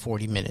another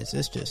 40 minutes.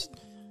 It's just,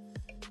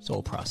 it's a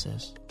whole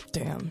process.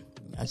 Damn.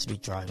 I just be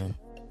driving.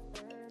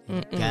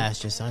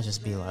 Gas, I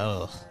just be like,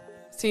 oh.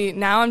 See,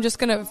 now I'm just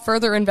gonna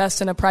further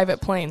invest in a private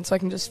plane so I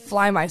can just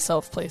fly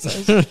myself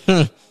places. Be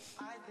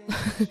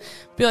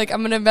like,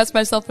 I'm gonna invest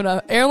myself in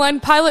an airline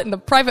pilot and a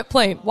private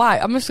plane. Why?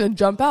 I'm just gonna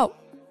jump out.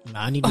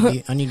 I need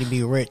to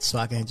be rich so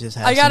I can just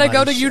have I gotta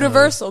go to somebody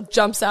Universal.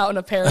 Jumps out in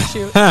a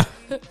parachute.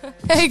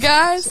 Hey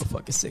guys, so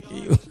fucking sick of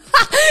you.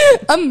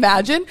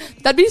 imagine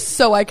that'd be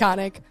so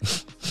iconic.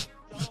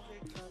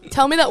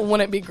 Tell me that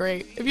wouldn't be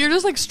great if you're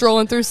just like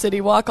strolling through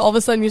City Walk. All of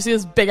a sudden you see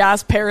this big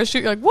ass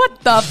parachute. You're like,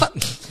 what the fuck?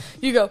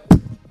 You go,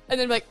 and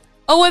then be like,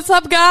 oh, what's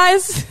up,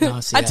 guys? No,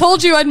 see, I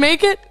told you I'd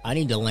make it. I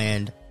need to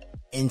land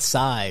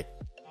inside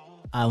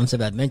Islands of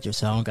Adventure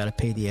so I don't gotta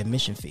pay the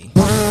admission fee.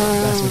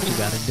 That's what you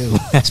gotta do.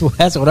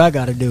 That's what I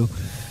gotta do.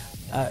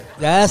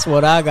 That's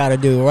what I gotta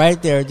do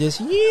right there.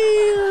 Just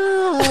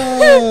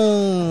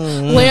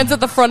Lands at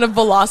the front of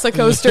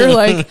Velocicoaster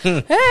like,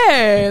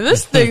 hey,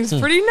 this thing's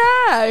pretty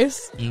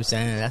nice. You know what I'm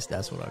saying?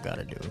 That's what I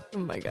gotta do. Oh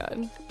my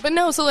god. But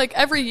no, so like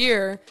every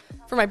year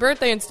for my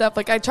birthday and stuff,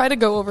 like I try to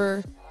go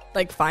over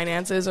like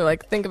finances or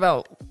like think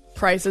about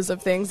prices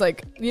of things.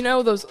 Like, you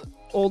know, those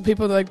old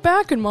people, they're like,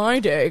 back in my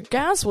day,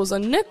 gas was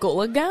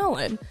 $0.05 a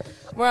gallon.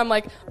 Where I'm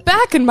like,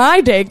 back in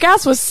my day,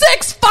 gas was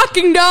 $6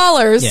 fucking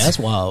dollars. Yeah, that's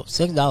wild.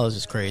 $6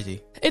 is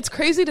crazy. It's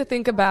crazy to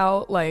think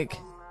about like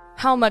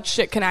how much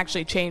shit can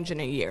actually change in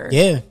a year.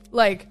 Yeah.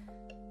 Like,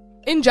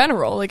 in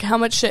general, like how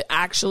much shit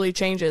actually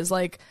changes.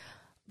 Like,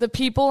 the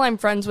people I'm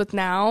friends with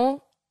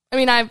now, I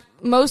mean,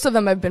 most of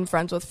them I've been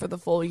friends with for the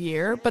full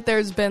year, but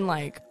there's been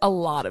like a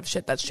lot of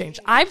shit that's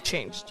changed. I've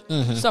changed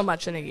so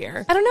much in a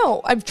year. I don't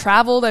know. I've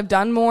traveled, I've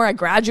done more, I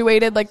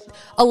graduated. Like,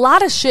 a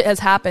lot of shit has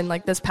happened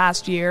like this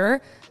past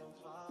year.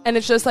 And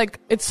it's just like,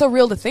 it's so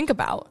real to think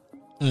about.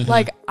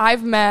 Like,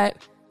 I've met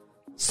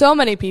so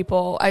many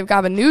people. I've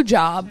got a new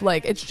job.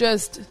 Like, it's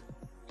just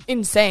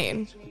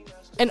insane.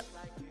 And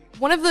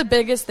one of the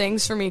biggest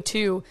things for me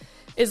too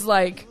is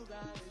like,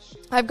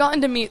 I've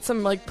gotten to meet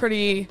some like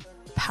pretty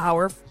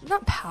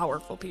not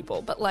powerful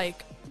people, but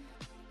like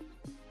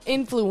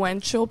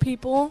influential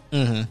people,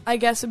 I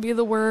guess would be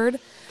the word.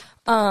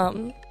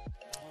 And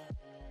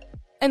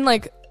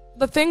like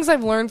the things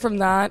I've learned from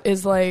that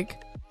is like,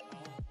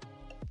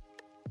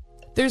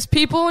 there's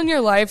people in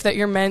your life that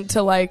you're meant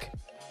to like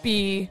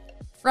be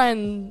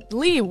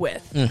friendly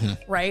with,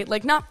 right?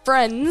 Like not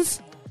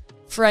friends,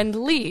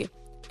 friendly.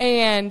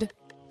 And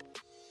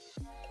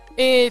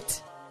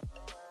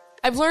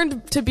I've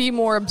learned to be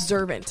more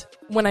observant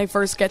when I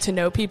first get to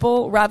know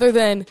people rather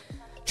than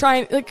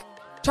trying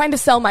to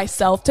sell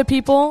myself to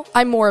people.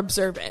 I'm more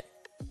observant,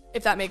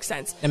 if that makes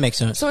sense. That makes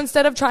sense. So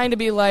instead of trying to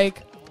be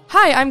like,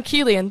 hi, I'm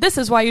Keely and this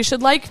is why you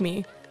should like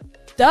me.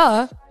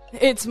 Duh.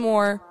 It's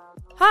more,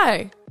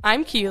 hi,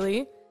 I'm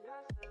Keely.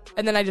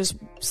 And then I just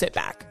sit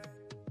back.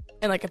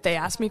 And like if they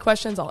ask me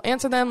questions, I'll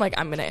answer them. Like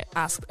I'm going to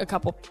ask a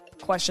couple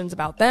questions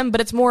about them, but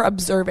it's more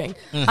observing.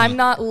 I'm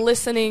not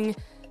listening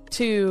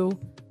to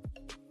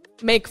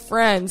make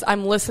friends.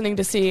 I'm listening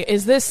to see,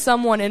 is this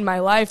someone in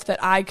my life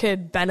that I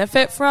could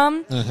benefit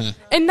from?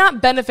 And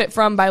not benefit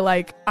from by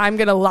like, I'm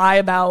going to lie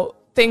about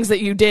things that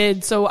you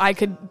did so I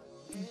could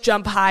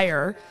jump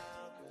higher.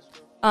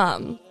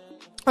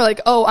 or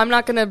like, oh, I'm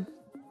not going to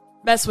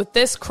mess with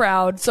this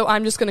crowd, so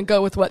I'm just going to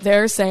go with what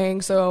they're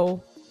saying,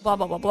 so blah,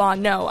 blah, blah, blah.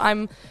 No,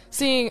 I'm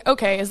seeing,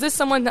 okay, is this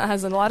someone that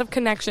has a lot of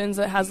connections,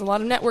 that has a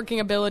lot of networking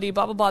ability,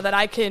 blah, blah, blah, that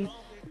I can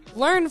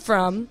learn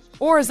from?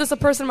 Or is this a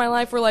person in my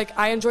life where, like,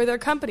 I enjoy their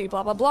company,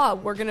 blah, blah, blah.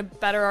 We're going to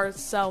better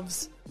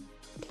ourselves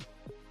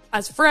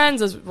as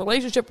friends, as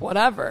relationship,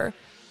 whatever.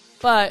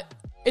 But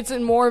it's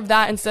in more of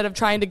that instead of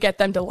trying to get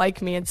them to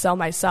like me and sell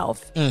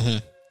myself,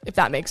 if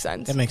that makes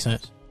sense. That makes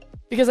sense.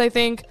 Because I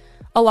think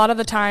a lot of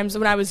the times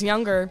when I was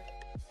younger,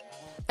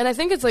 and I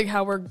think it's like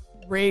how we're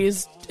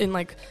raised in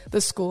like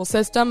the school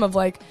system of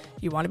like,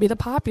 you want to be the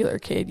popular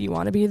kid, you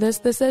want to be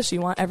this,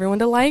 you want everyone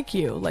to like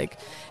you. Like,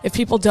 if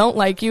people don't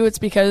like you, it's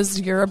because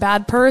you're a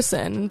bad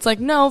person. It's like,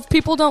 no, if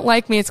people don't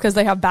like me, it's because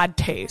they have bad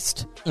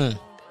taste.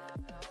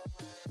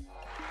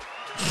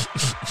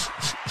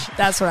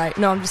 That's right.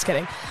 No, I'm just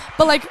kidding.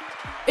 But like,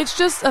 it's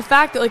just a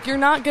fact that like, you're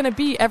not going to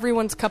be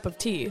everyone's cup of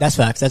tea. That's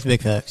facts. That's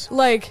big facts.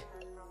 Like,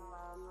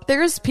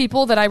 there's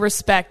people that I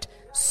respect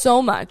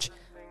so much,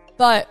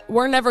 but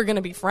we're never going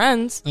to be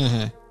friends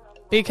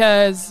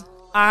because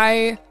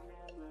I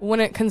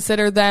wouldn't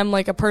consider them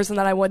like a person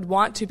that I would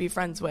want to be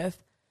friends with.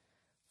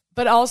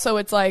 But also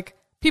it's like,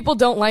 people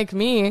don't like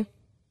me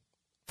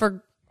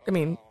for, I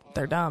mean,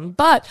 they're dumb,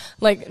 but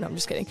like, no, I'm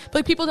just kidding. But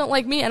like, people don't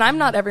like me and I'm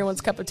not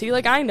everyone's cup of tea.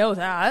 Like, I know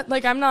that.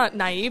 Like, I'm not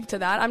naive to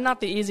that. I'm not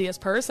the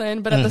easiest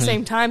person, but at the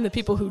same time, the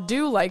people who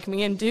do like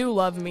me and do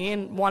love me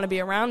and want to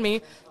be around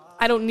me,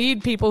 I don't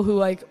need people who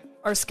like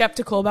are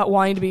skeptical about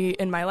wanting to be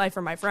in my life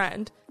or my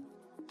friend.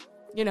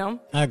 You know?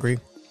 I agree.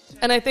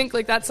 And I think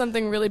like that's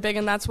something really big,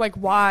 and that's like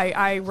why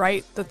I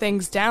write the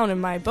things down in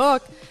my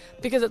book,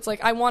 because it's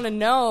like I want to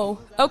know,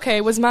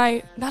 okay, was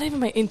my, not even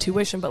my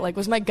intuition, but like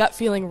was my gut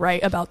feeling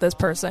right about this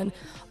person?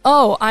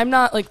 Oh, I'm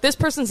not, like, this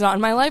person's not in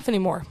my life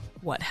anymore.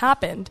 What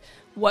happened?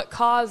 What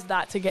caused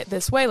that to get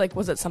this way? Like,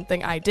 was it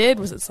something I did?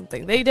 Was it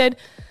something they did?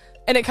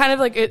 And it kind of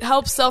like, it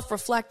helps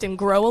self-reflect and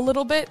grow a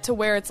little bit to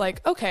where it's like,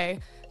 okay,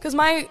 because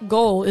my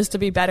goal is to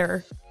be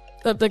better,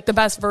 like the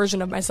best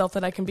version of myself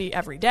that I can be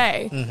every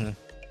day.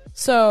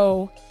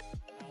 So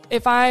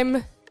if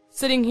I'm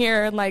sitting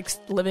here and like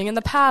living in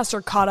the past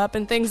or caught up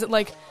in things that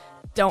like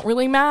don't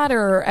really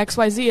matter or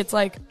XYZ, it's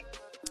like,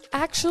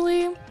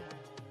 actually,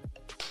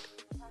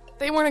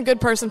 they weren't a good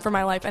person for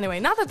my life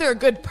anyway. Not that they're a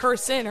good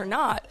person or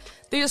not.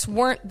 They just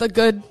weren't the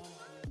good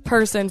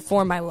person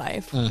for my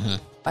life.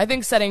 I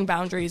think setting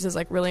boundaries is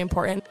like really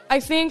important.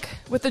 I think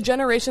with the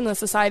generation, the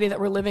society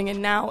that we're living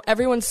in now,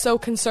 everyone's so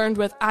concerned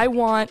with, I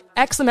want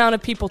X amount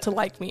of people to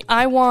like me.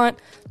 I want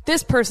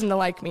this person to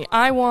like me.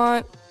 I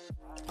want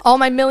all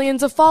my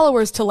millions of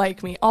followers to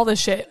like me. All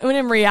this shit. I mean,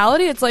 in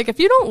reality, it's like, if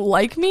you don't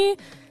like me,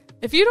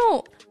 if you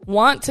don't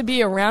want to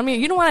be around me,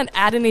 you don't want to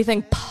add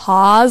anything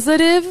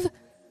positive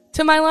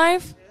to my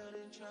life,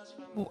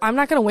 I'm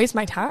not going to waste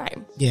my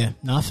time. Yeah,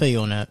 no, I feel you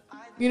on that.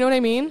 You know what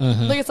I mean?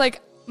 Like, it's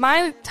like,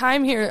 my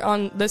time here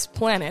on this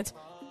planet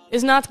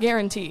is not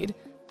guaranteed.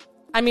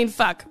 I mean,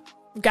 fuck.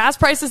 Gas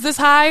prices this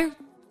high,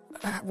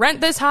 rent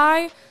this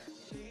high,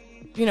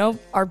 you know,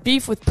 our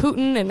beef with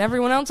Putin and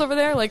everyone else over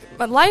there. Like,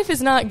 but life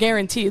is not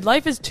guaranteed.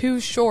 Life is too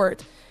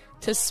short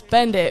to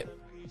spend it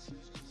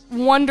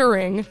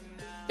wondering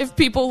if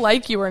people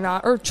like you or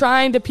not, or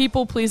trying to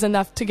people please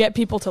enough to get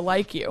people to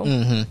like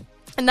you.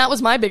 And that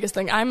was my biggest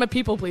thing. I'm a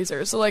people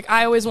pleaser. So, like,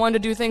 I always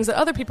wanted to do things that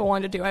other people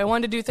wanted to do. I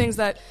wanted to do things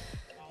that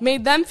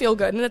made them feel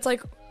good. And it's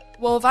like,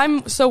 well, if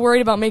I'm so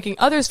worried about making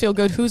others feel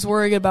good, who's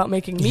worried about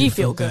making me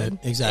feel good?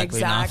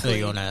 Exactly. No, I feel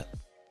you on that.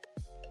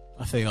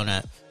 I feel you on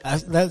that.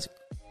 That's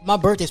my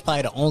birthday's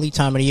probably the only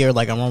time of the year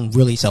like I'm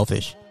really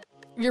selfish.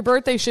 Your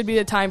birthday should be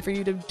the time for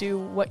you to do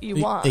what you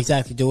want.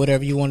 Exactly. Do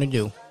whatever you want to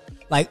do.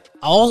 Like,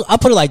 I'll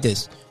put it like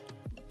this.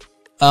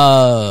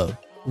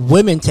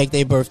 Women take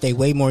their birthday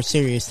way more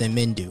serious than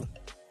men do.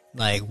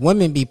 Like,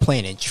 women be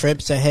planning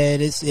trips ahead.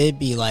 It'd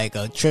be like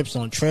trips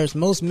on trips.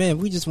 Most men,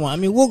 we just want,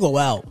 I mean, we'll go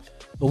out,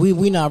 but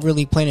we not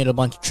really planning a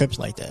bunch of trips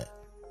like that.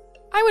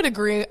 I would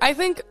agree. I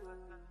think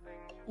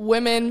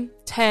women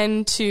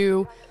tend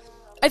to,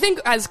 I think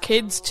as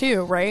kids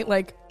too, right?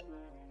 Like,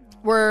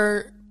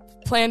 we're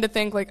planned to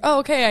think like,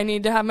 oh, okay, I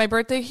need to have my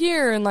birthday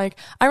here. And like,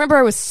 I remember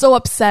I was so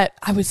upset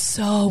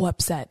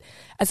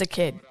as a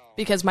kid,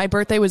 because my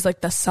birthday was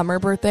like the summer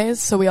birthdays,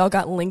 so we all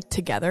got linked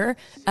together,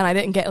 and I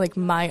didn't get like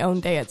my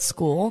own day at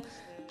school.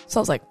 So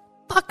I was like,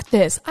 fuck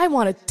this, I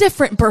want a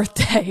different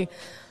birthday.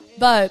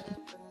 But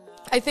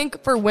I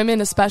think for women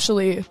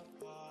especially,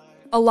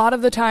 a lot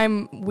of the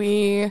time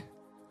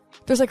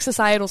there's like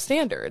societal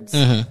standards,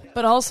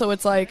 but also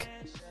it's like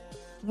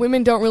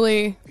women don't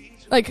really,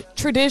 like,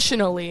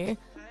 traditionally,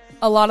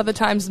 a lot of the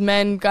times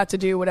men got to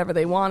do whatever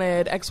they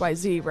wanted,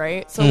 XYZ,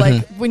 right? So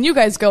like when you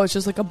guys go, it's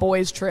just like a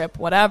boys trip,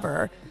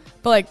 whatever.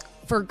 But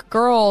like for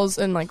girls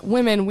and like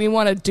women, we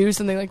want to do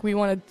something, like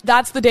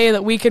that's the day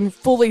that we can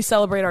fully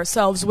celebrate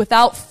ourselves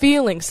without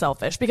feeling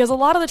selfish. Because a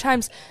lot of the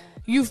times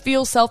you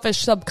feel selfish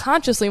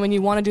subconsciously when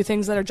you want to do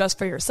things that are just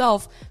for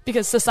yourself,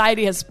 because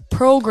society has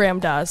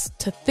programmed us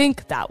to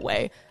think that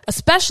way,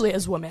 especially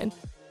as women.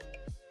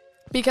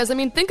 Because, I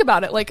mean, think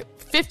about it. Like,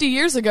 50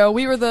 years ago,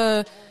 you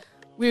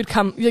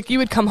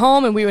would come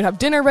home and we would have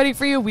dinner ready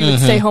for you. We would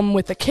stay home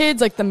with the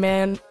kids. Like, the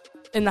man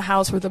in the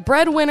house were the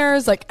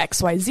breadwinners, like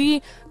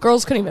XYZ.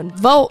 Girls couldn't even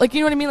vote. Like, you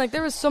know what I mean? Like,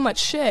 there was so much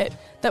shit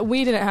that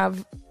we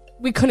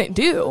couldn't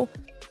do.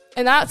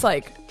 And that's,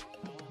 like,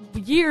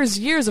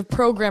 years of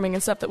programming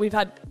and stuff that we've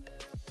had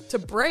to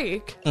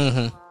break.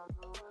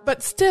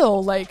 But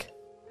still, like,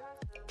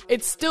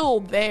 it's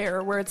still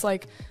there where it's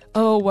like,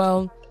 oh,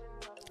 well,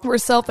 we're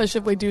selfish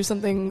if we do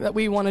something that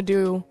we want to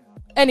do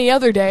any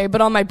other day, but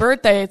on my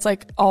birthday, it's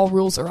like all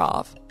rules are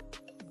off.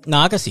 No,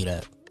 I can see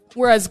that.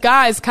 Whereas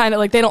guys kind of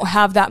like, they don't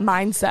have that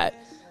mindset.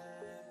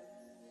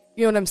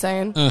 You know what I'm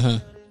saying?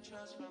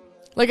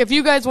 Like, if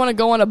you guys want to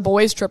go on a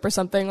boys trip or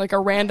something, like a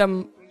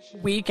random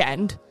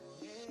weekend,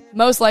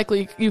 most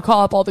likely you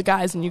call up all the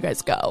guys and you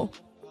guys go.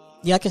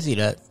 Yeah, I can see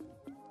that.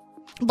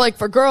 But like,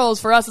 for girls,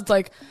 for us, it's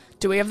like,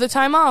 do we have the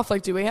time off?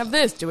 Like, do we have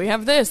this? Do we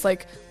have this?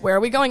 Like, where are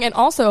we going? And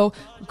also,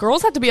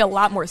 girls have to be a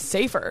lot more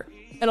safer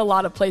in a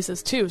lot of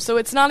places too. So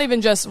it's not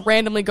even just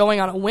randomly going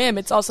on a whim.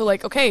 It's also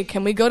like, okay,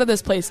 can we go to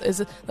this place?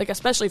 Is it, like,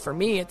 especially for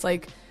me, it's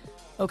like,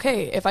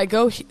 okay, if I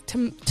go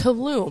to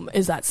Tulum,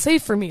 is that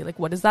safe for me? Like,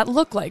 what does that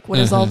look like? What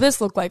does all this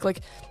look like?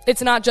 Like,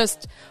 it's not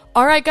just,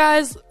 all right,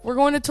 guys, we're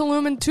going to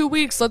Tulum in 2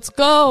 weeks. Let's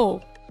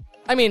go.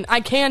 I mean, I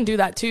can do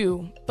that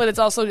too, but it's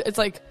also, it's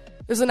like,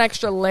 there's an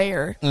extra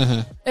layer.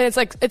 And it's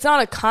like, it's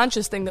not a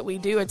conscious thing that we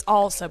do. It's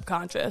all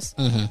subconscious.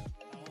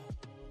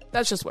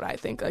 That's just what I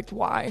think. Like,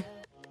 why?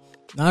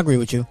 I agree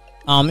with you.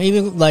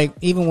 Even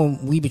when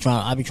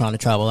I be trying to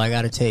travel, I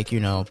gotta take, you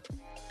know,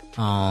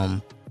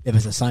 if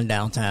it's a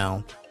sundown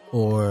town,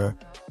 or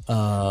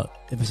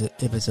if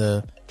it's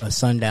a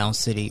sundown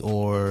city,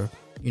 or,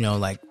 you know,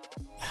 like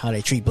how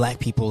they treat black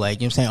people, like,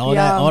 you know what I'm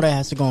saying? All that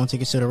has to go into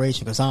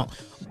consideration, because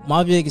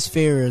my biggest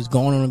fear is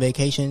going on a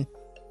vacation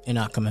and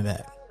not coming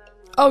back.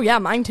 Oh yeah,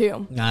 mine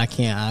too. No, I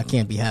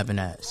can't be having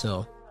that.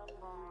 So,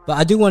 but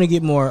I do want to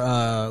get more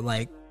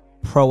like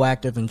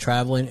proactive in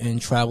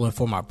traveling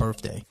for my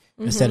birthday,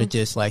 instead of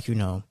just, like, you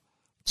know,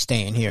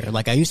 staying here.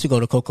 Like, I used to go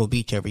to Cocoa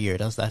Beach every year.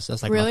 That's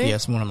like really?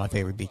 that's one of my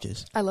favorite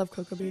beaches. I love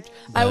Cocoa Beach.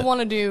 But I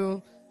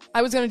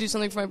was gonna do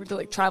something for my birthday,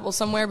 like travel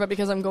somewhere, but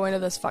because I'm going to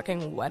this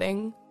fucking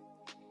wedding,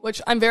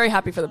 which I'm very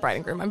happy for the bride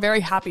and groom. I'm very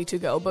happy to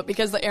go, but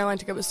because the airline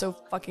ticket was so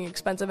fucking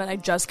expensive and I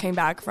just came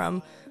back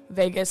from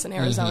Vegas and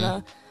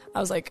Arizona, I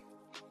was like,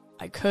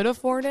 I could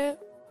afford it,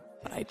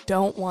 but I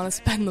don't want to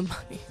spend the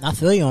money. I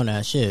feel you on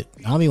that shit.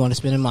 I don't even want to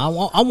spend the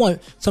money. I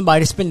want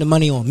somebody to spend the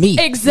money on me.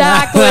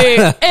 Exactly.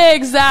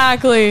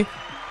 Exactly.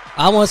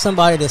 I want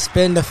somebody to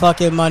spend the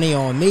fucking money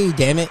on me,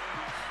 damn it.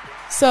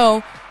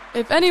 So,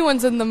 if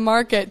anyone's in the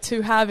market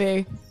to have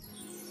a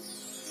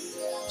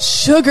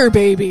sugar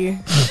baby,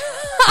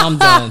 I'm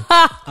done.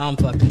 I'm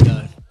fucking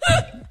done.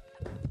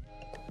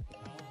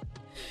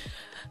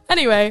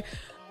 Anyway,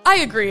 I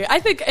agree.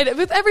 I think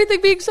with everything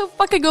being so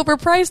fucking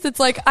overpriced, it's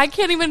like, I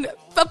can't even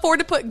afford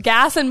to put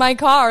gas in my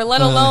car,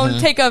 let alone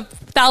take a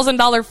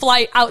 $1,000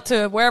 flight out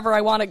to wherever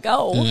I want to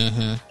go.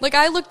 Like,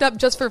 I looked up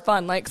just for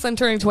fun, like, 'cause I'm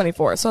turning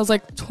 24. So I was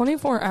like,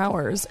 24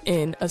 hours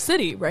in a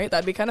city, right?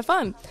 That'd be kind of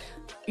fun.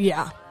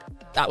 Yeah,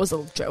 that was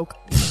a joke.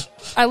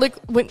 I looked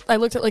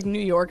at, like,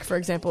 New York, for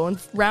example, and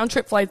round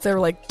trip flights, they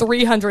were like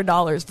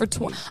 $300 for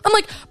I'm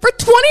like, for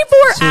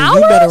 24 hours?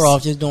 You better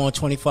off just doing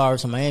 24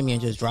 hours in Miami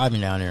and just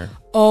driving down there.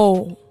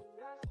 Oh,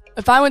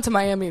 if I went to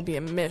Miami, it'd be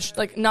a mission.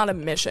 Like, not a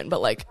mission,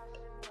 but, like,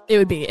 it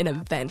would be an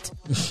event.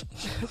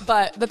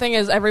 But the thing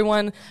is,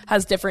 everyone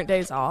has different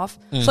days off.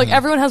 So, like,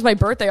 everyone has my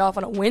birthday off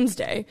on a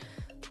Wednesday.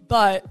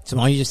 But so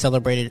why don't you just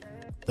celebrate it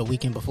the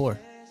weekend before?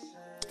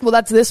 Well,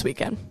 that's this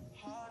weekend.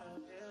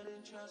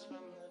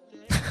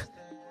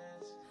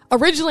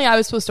 Originally, I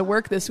was supposed to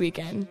work this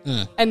weekend.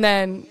 And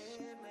then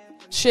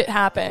shit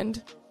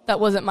happened that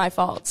wasn't my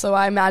fault. So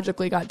I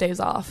magically got days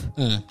off.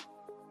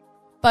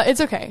 But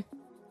it's okay.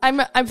 I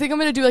think I'm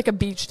going to do, like, a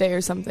beach day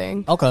or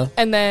something. Okay.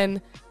 And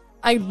then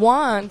I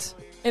want,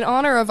 in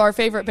honor of our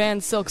favorite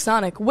band, Silk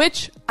Sonic,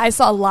 which I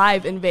saw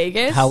live in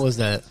Vegas. How was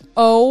that?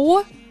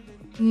 Oh,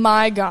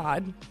 my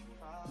God.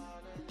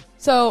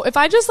 So if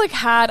I just, like,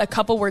 had a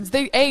couple words,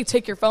 they,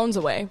 take your phones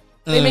away.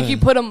 They make you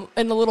put them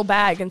in a little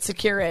bag and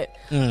secure it.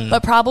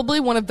 But probably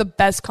one of the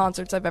best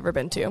concerts I've ever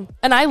been to.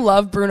 And I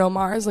love Bruno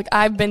Mars. Like,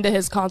 I've been to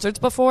his concerts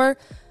before.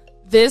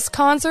 This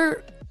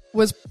concert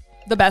was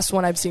the best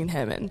one I've seen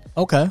him in.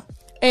 Okay.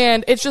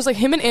 And it's just like,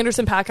 him and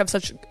Anderson .Paak have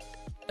such,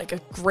 like, a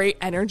great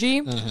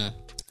energy.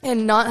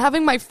 And not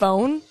having my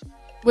phone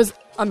was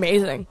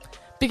amazing.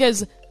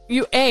 Because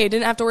you,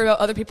 didn't have to worry about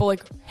other people,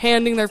 like,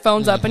 handing their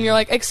phones up. And you're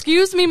like,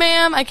 excuse me,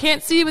 ma'am, I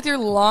can't see with your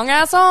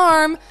long-ass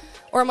arm.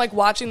 Or I'm, like,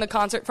 watching the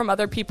concert from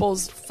other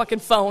people's fucking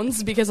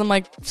phones because I'm,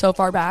 like, so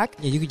far back.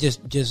 Yeah, you could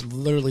just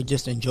literally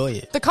just enjoy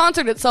it. The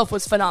concert itself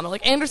was phenomenal.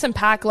 Like, Anderson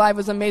 .Paak live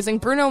was amazing.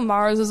 Bruno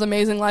Mars is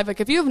amazing live. Like,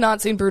 if you have not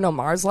seen Bruno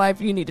Mars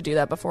live, you need to do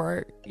that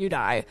before you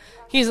die.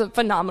 He's a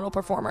phenomenal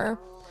performer.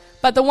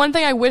 But the one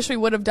thing I wish we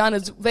would have done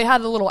is they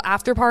had a little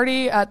after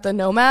party at the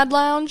Nomad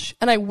Lounge,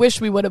 and I wish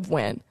we would have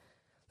went.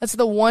 That's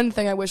the one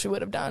thing I wish we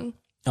would have done.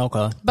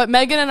 Okay. But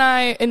Megan and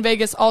I in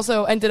Vegas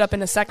also ended up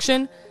in a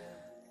section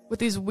with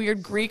these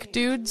weird Greek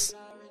dudes.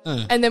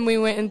 And then we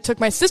went and took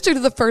my sister to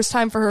the first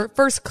time for her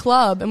first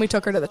club, and we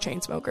took her to the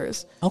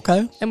Chainsmokers.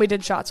 Okay. And we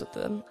did shots with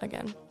them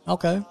again.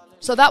 Okay.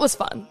 So that was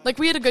fun. Like,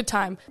 we had a good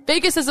time.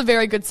 Vegas is a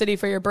very good city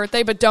for your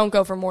birthday, but don't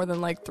go for more than,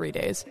 like, 3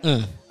 days.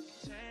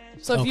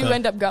 So if you Okay.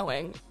 end up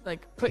going,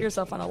 like, put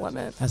yourself on a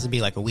limit. Has to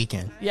be like a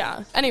weekend.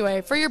 Yeah. Anyway,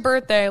 for your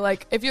birthday,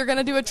 like, if you're going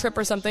to do a trip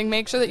or something,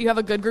 make sure that you have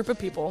a good group of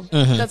people.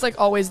 That's, like,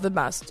 always the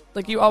best.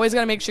 Like, you always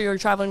got to make sure you're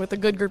traveling with a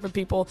good group of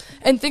people.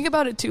 And think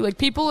about it, too. Like,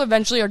 people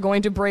eventually are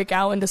going to break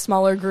out into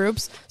smaller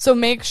groups. So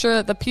make sure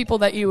that the people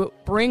that you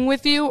bring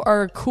with you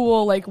are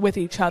cool, like, with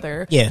each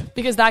other. Yeah.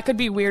 Because that could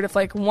be weird if,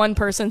 like, one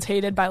person's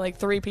hated by, like,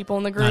 3 people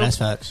in the group. No, that's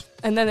facts.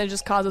 And then it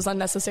just causes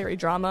unnecessary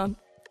drama.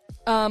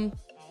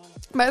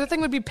 My other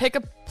thing would be pick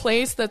a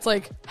place that's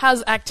like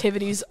has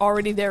activities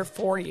already there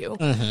for you.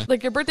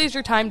 Like, your birthday's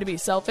your time to be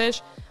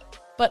selfish,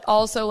 but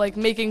also like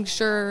making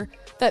sure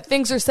that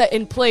things are set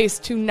in place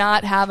to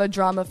not have a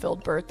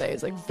drama-filled birthday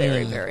is like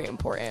very, very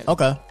important.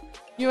 Okay.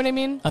 You know what I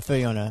mean? I feel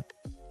you on that.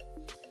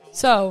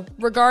 So,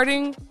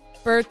 regarding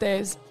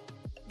birthdays,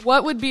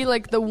 what would be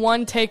like the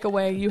one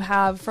takeaway you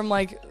have from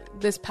like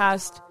this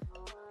past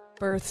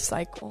birth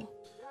cycle?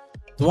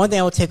 The one thing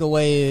I would take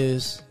away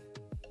is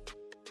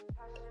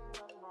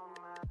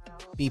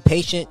be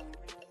patient,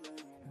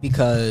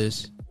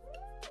 because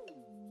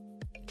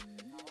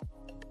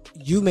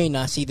you may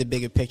not see the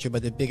bigger picture,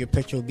 but the bigger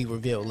picture will be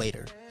revealed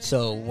later.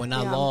 So when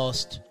I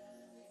lost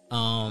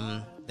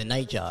the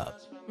night job,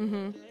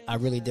 I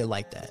really did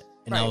like that.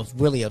 And I was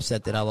really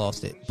upset that I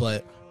lost it.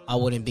 But I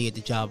wouldn't be at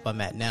the job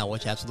I'm at now,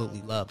 which I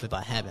absolutely love, if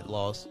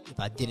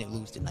I didn't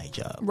lose the night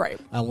job. Right.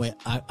 I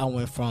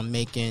went from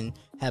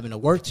having to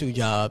work 2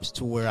 jobs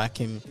to where I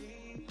can,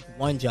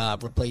 one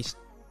job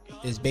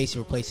is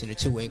basically replacing the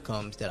 2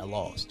 incomes that I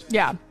lost.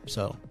 Yeah.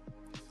 So.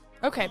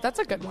 Okay, that's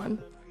a good one.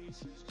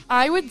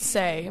 I would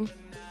say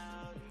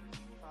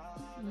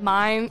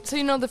so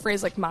you know the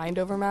phrase like mind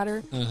over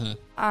matter?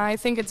 I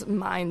think it's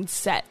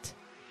mindset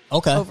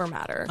over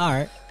matter. All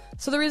right.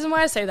 So the reason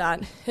why I say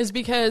that is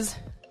because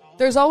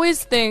there's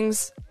always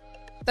things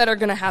that are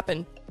going to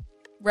happen,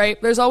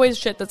 right? There's always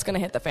shit that's going to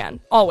hit the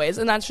fan. Always.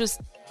 And that's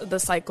just the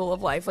cycle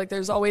of life. Like,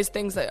 there's always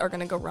things that are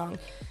going to go wrong.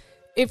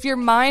 If your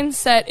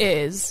mindset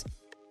is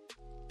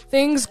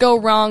things go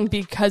wrong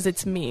because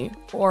it's me,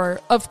 or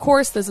of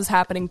course this is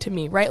happening to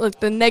me, right? Like,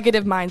 the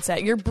negative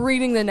mindset, you're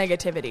breeding the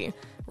negativity,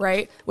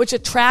 right? Which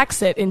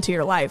attracts it into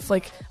your life.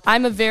 Like,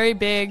 I'm a very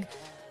big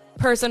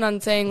person on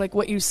saying, like,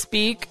 what you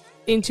speak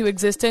into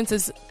existence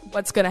is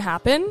what's going to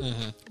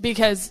happen,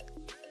 because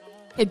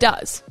it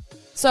does.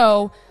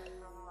 So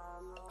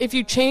if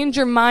you change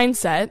your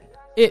mindset,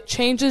 it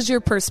changes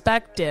your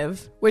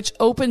perspective, which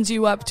opens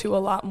you up to a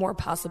lot more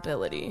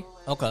possibility.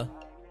 Okay.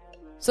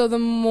 So the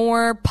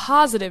more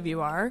positive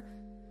you are,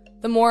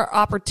 the more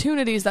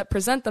opportunities that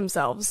present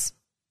themselves,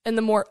 and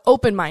the more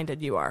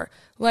open-minded you are.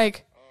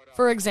 Like,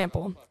 for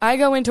example, I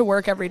go into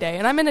work every day,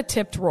 and I'm in a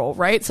tipped role,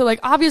 right? So, like,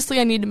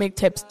 obviously I need to make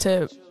tips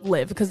to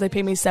live, because they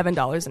pay me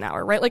 $7 an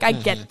hour, right? Like, I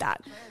get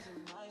that.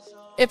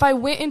 If I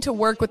went into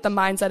work with the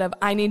mindset of,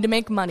 I need to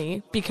make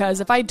money, because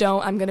if I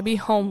don't, I'm going to be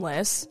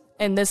homeless,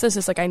 and this is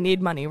just, like, I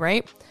need money,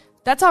 right?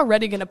 That's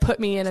already going to put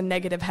me in a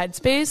negative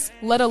headspace,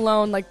 let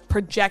alone, like,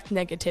 project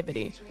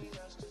negativity.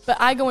 But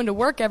I go into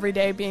work every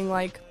day being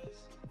like,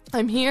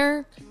 I'm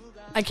here,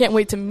 I can't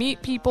wait to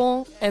meet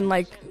people and,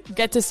 like,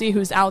 get to see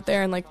who's out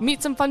there and, like,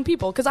 meet some fun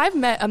people. Because I've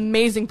met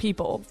amazing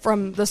people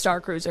from the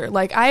Star Cruiser.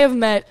 Like, I have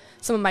met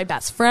some of my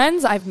best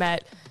friends. I've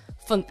met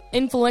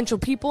influential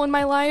people in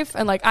my life.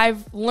 And, like,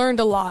 I've learned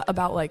a lot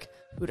about, like,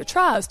 who to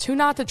trust, who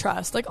not to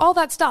trust. Like, all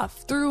that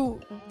stuff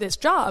through this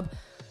job.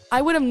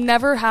 I would have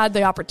never had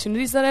the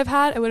opportunities that I've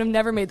had. I would have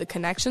never made the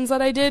connections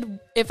that I did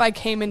if I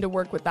came into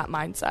work with that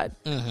mindset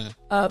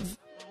of,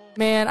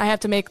 man, I have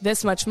to make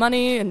this much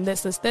money and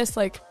this.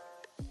 Like,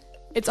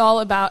 it's all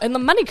about, and the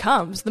money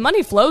comes. The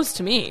money flows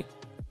to me.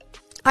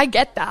 I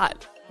get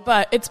that.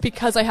 But it's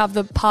because I have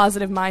the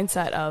positive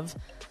mindset of,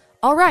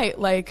 all right,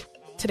 like,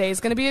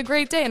 today's going to be a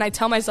great day. And I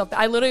tell myself that.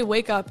 I literally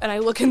wake up and I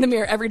look in the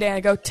mirror every day and I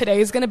go,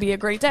 today's going to be a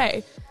great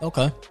day.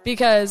 Okay.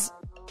 Because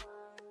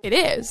it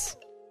is.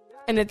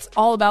 And it's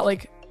all about,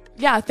 like,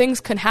 yeah,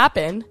 things can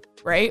happen,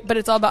 right? But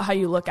it's all about how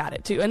you look at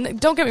it, too. And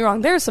don't get me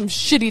wrong, there are some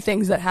shitty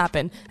things that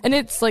happen. And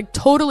it's, like,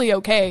 totally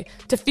okay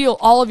to feel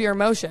all of your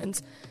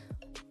emotions.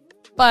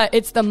 But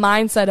it's the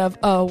mindset of,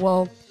 oh,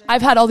 well,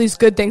 I've had all these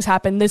good things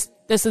happen. This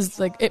is,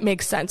 like, it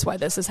makes sense why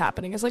this is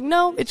happening. It's like,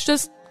 no, it's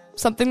just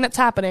something that's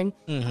happening.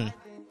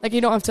 Like, you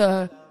don't have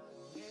to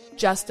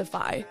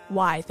justify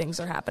why things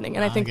are happening.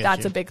 And I think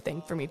that's a big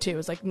thing for me, too,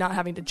 is, like, not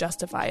having to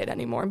justify it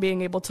anymore and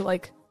being able to,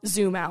 like,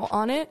 zoom out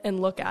on it and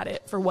look at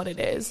it for what it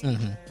is.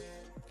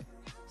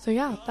 So,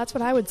 yeah, that's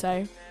what I would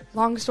say.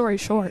 Long story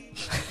short.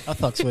 I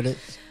fucks with it.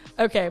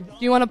 Okay. Do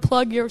you want to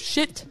plug your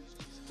shit?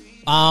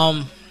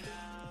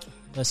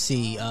 Let's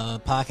see.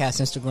 Podcast,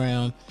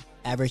 Instagram,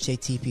 Average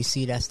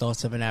ATPC. That's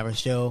Thoughts of an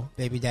Average Show.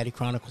 Baby Daddy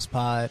Chronicles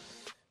Pod.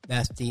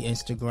 That's the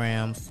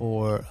Instagram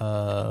for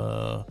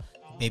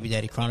Baby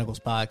Daddy Chronicles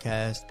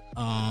podcast.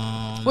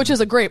 Which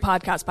is a great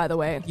podcast, by the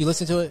way. You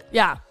listen to it?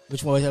 Yeah.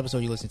 Which one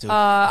episode you listen to?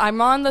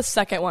 I'm on the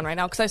second one right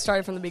now because I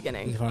started from the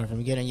beginning. From the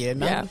beginning, yeah.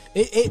 Man,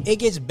 it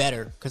gets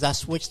better because I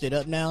switched it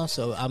up now.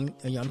 So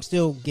I'm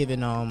still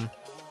giving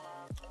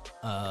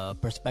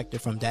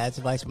perspective from dad's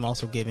advice. I'm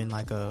also giving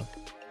like a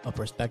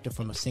perspective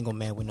from a single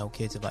man with no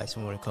kids advice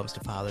when it comes to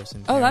fathers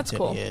and parenting. Oh, that's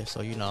cool. Yeah, so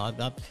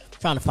I'm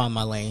trying to find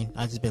my lane.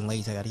 I've just been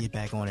lazy. I got to get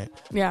back on it.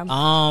 Yeah.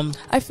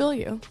 I feel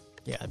you.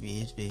 Yeah, I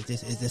mean,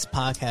 this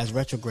podcast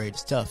retrograde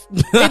is tough.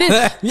 It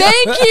is.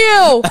 Thank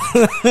you.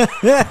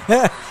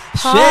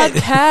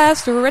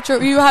 Podcast retro.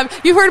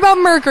 You've heard about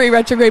Mercury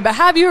retrograde, but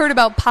have you heard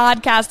about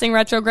podcasting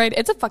retrograde?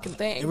 It's a fucking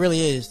thing. It really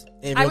is.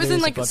 I was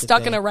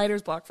stuck in a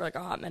writer's block for like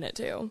a hot minute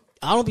too.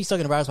 I don't be stuck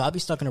in a writer's block. I'll be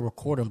stuck in a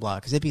recording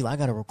block because it'd be like I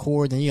gotta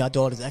record, and I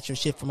do all this extra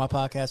shit for my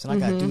podcast, and I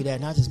gotta do that,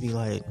 and I just be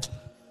like,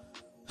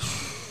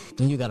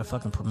 then you gotta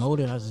fucking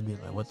promote it. I just be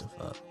like, what the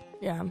fuck?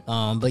 Yeah.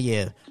 But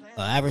yeah,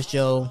 Average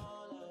Joe.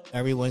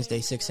 Every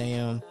Wednesday, 6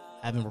 a.m.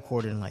 I haven't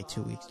recorded in like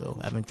 2 weeks, though.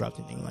 I haven't dropped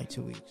anything in like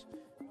 2 weeks.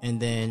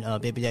 And then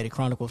Baby Daddy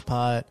Chronicles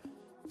pod.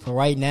 For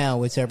right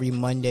now, it's every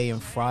Monday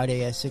and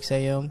Friday at 6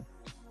 a.m.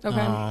 Okay.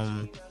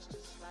 I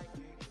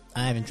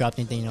haven't dropped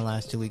anything in the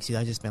last 2 weeks.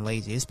 I've just been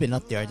lazy. It's been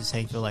up there. I just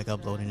ain't feel like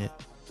uploading it.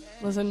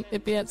 Listen,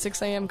 it be at 6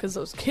 a.m. because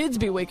those kids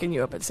be waking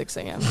you up at 6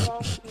 a.m.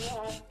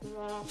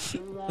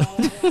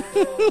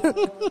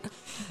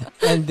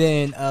 And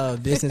then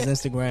business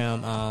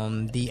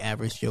Instagram, The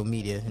Average Joe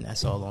Media, and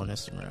that's all on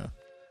Instagram.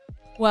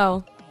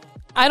 Well,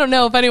 I don't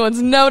know if anyone's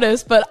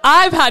noticed, but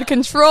I've had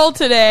control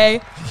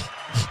today.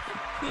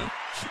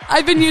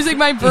 I've been using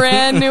my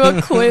brand new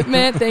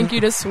equipment. Thank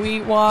you to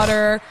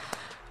Sweetwater.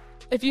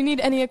 If you need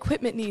any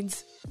equipment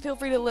needs, feel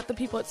free to let the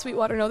people at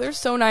Sweetwater know. They're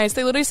so nice.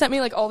 They literally sent me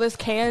like all this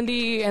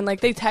candy, and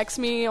like they text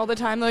me all the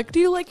time. They're like, do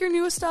you like your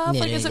newest stuff?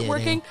 Yeah, is it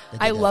working?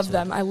 I love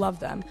them. I love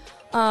them.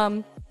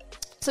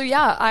 So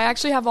yeah, I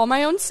actually have all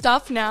my own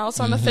stuff now.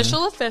 So I'm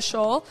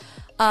official.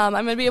 I'm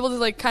going to be able to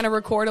like kind of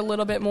record a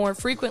little bit more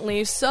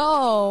frequently.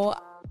 So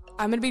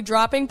I'm going to be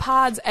dropping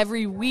pods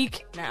every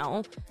week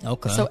now.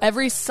 Okay. So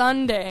every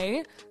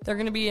Sunday, they're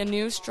going to be a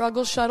new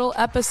Struggle Shuttle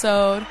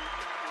episode.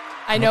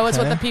 I know it's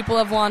what the people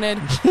have wanted.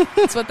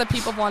 It's what the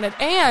people have wanted.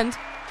 And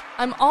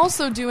I'm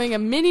also doing a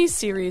mini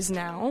series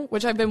now,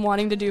 which I've been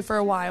wanting to do for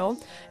a while.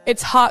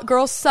 It's Hot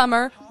Girl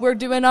Summer. We're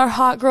doing our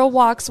Hot Girl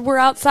Walks. We're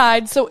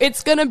outside. So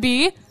it's going to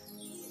be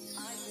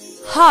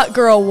Hot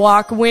Girl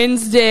Walk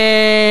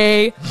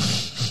Wednesday.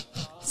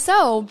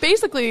 So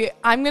basically,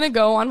 I'm going to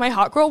go on my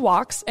Hot Girl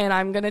Walks, and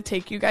I'm going to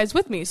take you guys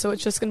with me. So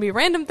it's just going to be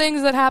random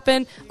things that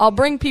happen. I'll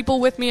bring people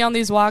with me on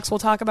these walks. We'll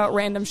talk about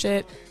random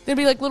shit. There'll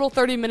be like little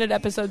 30-minute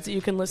episodes that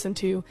you can listen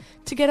to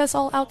get us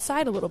all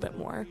outside a little bit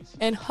more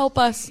and help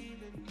us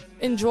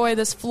enjoy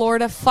this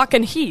Florida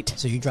fucking heat.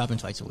 So you're dropping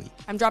twice a week?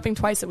 I'm dropping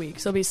twice a week.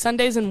 So it'll be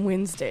Sundays and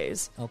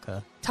Wednesdays. Okay.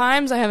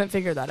 Times, I haven't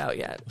figured that out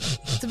yet.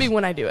 To be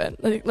when I do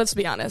it. Like, let's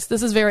be honest.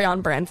 This is very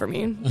on brand for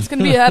me. It's going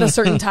to be at a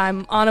certain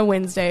time on a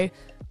Wednesday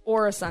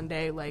or a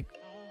Sunday. Like,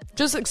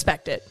 just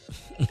expect it.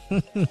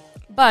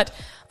 But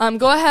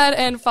go ahead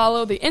and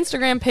follow the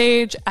Instagram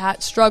page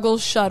at Struggle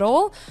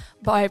Shuttle.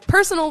 My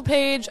personal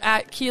page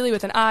at Keely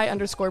with an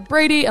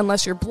I_Brady,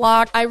 unless you're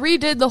blocked. I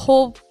redid the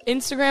whole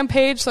Instagram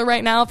page, so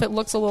right now if it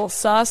looks a little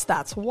sus,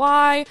 that's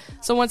why.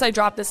 So once I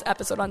drop this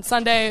episode on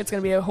Sunday, it's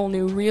going to be a whole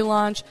new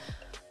relaunch.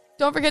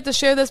 Don't forget to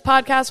share this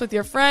podcast with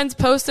your friends.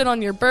 Post it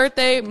on your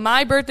birthday.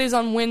 My birthday's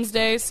on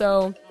Wednesday,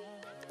 so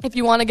if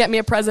you want to get me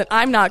a present,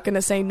 I'm not going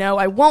to say no.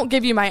 I won't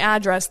give you my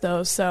address,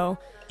 though, so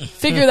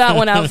figure that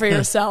one out for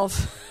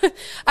yourself.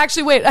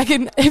 Actually, wait,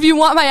 if you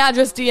want my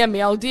address, DM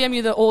me. I'll DM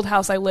you the old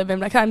house I live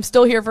in. I'm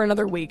still here for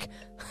another week.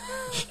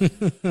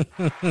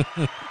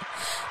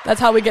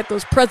 That's how we get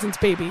those presents,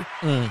 baby.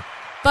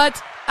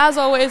 But as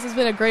always, it's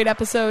been a great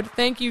episode.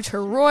 Thank you to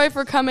Roy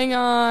for coming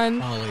on,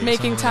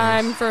 making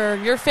time for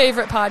your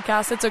favorite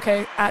podcast. It's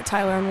okay. At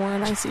Tyler and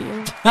Warren, I see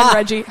you. And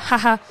Reggie.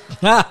 Haha.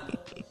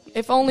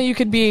 If only you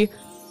could be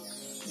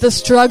the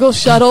Struggle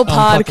Shuttle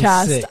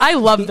podcast. I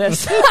love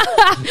this.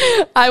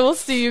 I will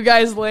see you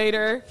guys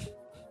later.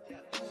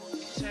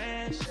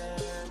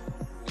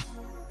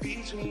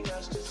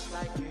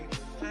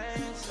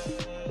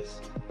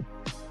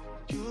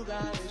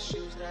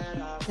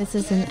 This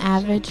is an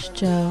Average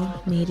Joe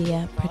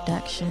Media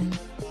production.